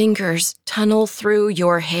 His fingers tunnel through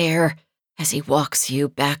your hair as he walks you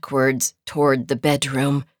backwards toward the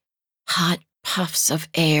bedroom, hot puffs of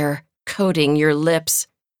air coating your lips.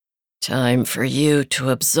 Time for you to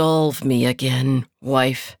absolve me again,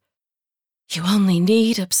 wife. You only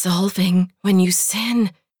need absolving when you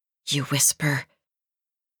sin, you whisper.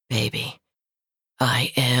 Baby,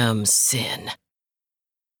 I am sin.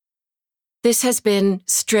 This has been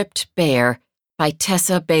Stripped Bare by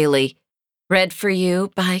Tessa Bailey, read for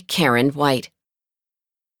you by Karen White.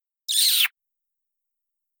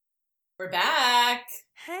 We're back.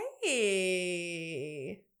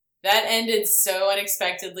 Hey. That ended so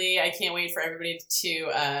unexpectedly. I can't wait for everybody to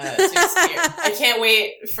experience. I can't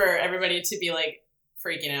wait for everybody to be like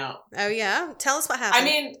freaking out. Oh yeah, tell us what happened. I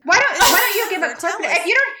mean, why don't you give a quick? If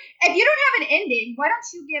you don't have an ending, why don't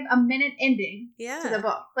you give a minute ending to the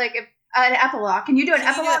book? Like if an epilogue. Can you do an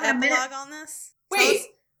epilogue in a minute on this? Wait,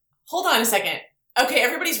 hold on a second. Okay,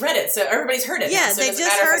 everybody's read it, so everybody's heard it. Yeah, so they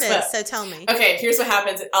just heard it, so tell me. Okay, here's what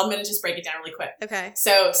happens. I'm going to just break it down really quick. Okay.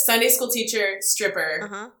 So, Sunday school teacher, stripper,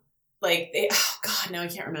 Uh-huh. like, oh God, now I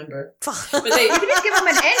can't remember. But But they... You can just give them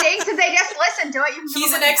an ending, since they just listened to it. You can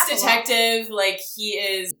He's an ex-detective, like, he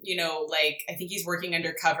is, you know, like, I think he's working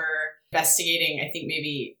undercover, investigating,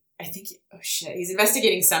 oh shit, he's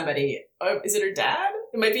investigating somebody. Oh, is it her dad?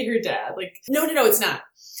 It might be her dad. Like, no, it's not.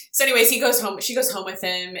 So anyways, she goes home with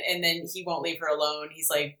him, and then he won't leave her alone. He's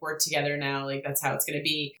like, we're together now. Like, that's how it's going to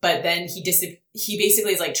be. But then he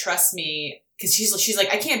basically is like, trust me, because she's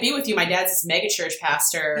like, I can't be with you. My dad's this mega church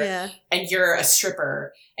pastor, and you're a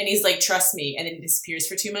stripper. And he's like, trust me. And then he disappears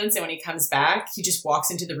for 2 months. And when he comes back, he just walks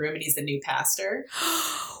into the room and he's the new pastor.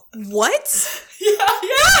 What? Yeah,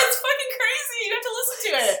 it's fucking crazy. You have to listen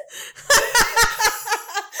to it.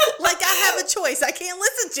 Like, I have a choice. I can't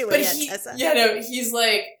listen to it yet, Tessa. He's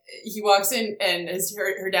like, he walks in and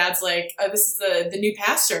her dad's like, oh, this is the new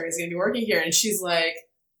pastor. He's going to be working here. And she's like,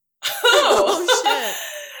 oh shit.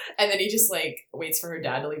 And then he just like waits for her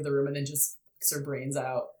dad to leave the room and then just picks her brains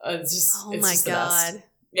out. It's just, oh my God.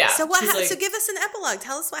 Yeah. So so give us an epilogue.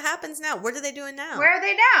 Tell us what happens now. What are they doing now? Where are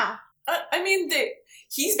they now? I mean,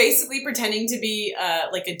 he's basically pretending to be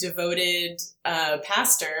like a devoted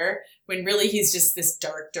pastor when really he's just this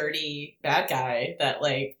dark, dirty bad guy that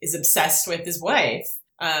like is obsessed with his wife.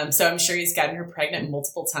 So I'm sure he's gotten her pregnant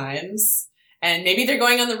multiple times. And maybe they're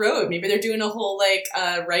going on the road. Maybe they're doing a whole like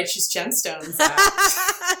Righteous Gemstones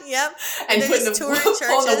act. Yep. And putting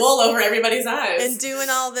the wool over everybody's eyes. And doing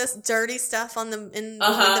all this dirty stuff on in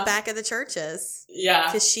the back of the churches. Yeah.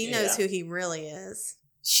 Because she knows who he really is.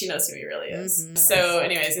 She knows who he really is. Mm-hmm. So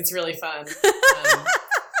anyways, it's really fun.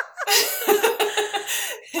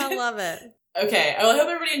 I love it. Okay. Well, I hope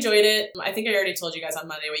everybody enjoyed it. I think I already told you guys on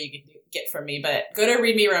Monday what you can get from me, but go to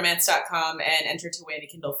readmeromance.com and enter to win a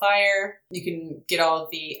Kindle Fire. You can get all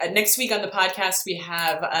of the... next week on the podcast, we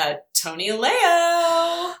have Tony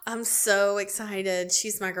Leo. I'm so excited.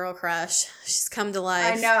 She's my girl crush. She's come to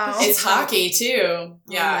life. I know. It's hockey, too.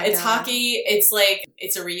 Yeah, it's hockey. It's like,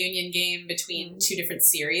 it's a reunion game between two different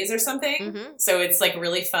series or something. Mm-hmm. So it's like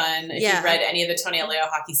really fun. If you've read any of the Tony Leo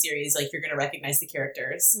hockey series, like you're going to recognize the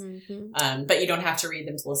characters. Mm-hmm. But you don't have to read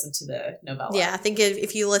them to listen to the novella. Yeah, I think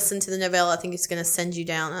if you listen to the novella, I think it's going to send you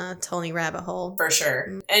down a Tony rabbit hole. For sure.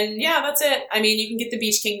 Mm-hmm. And yeah, that's it. I mean, you can get the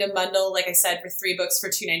Beach Kingdom bundle, like I said, for 3 books for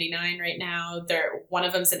 $2.99 right now. One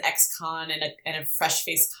of them's an ex-con and a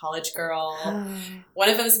fresh-faced college girl. One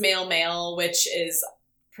of them's male, which is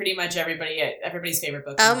pretty much everybody's favorite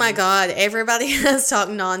book. Oh my God. Everybody has talked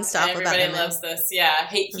nonstop about it. Everybody loves this. Yeah.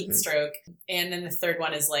 Heat and Stroke. And then the third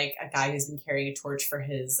one is like a guy who's been carrying a torch for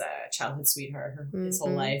his childhood sweetheart his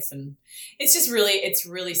whole life. And it's just really, it's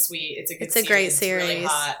really sweet. It's a great series. It's really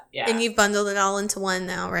hot. Yeah. And you've bundled it all into one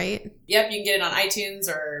now, right? Yep. You can get it on iTunes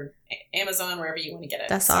or Amazon, wherever you want to get it.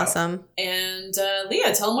 That's awesome. And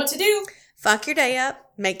Leah, tell them what to do. Fuck your day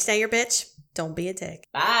up. Make today your bitch. Don't be a dick.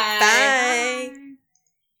 Bye. Bye.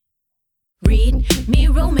 Read me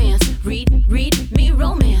romance. Read me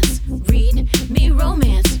romance. Read me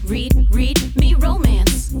romance. Read me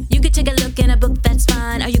romance. You could take a look in a book, that's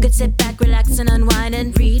fine. Or you could sit back, relax, and unwind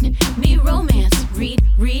and read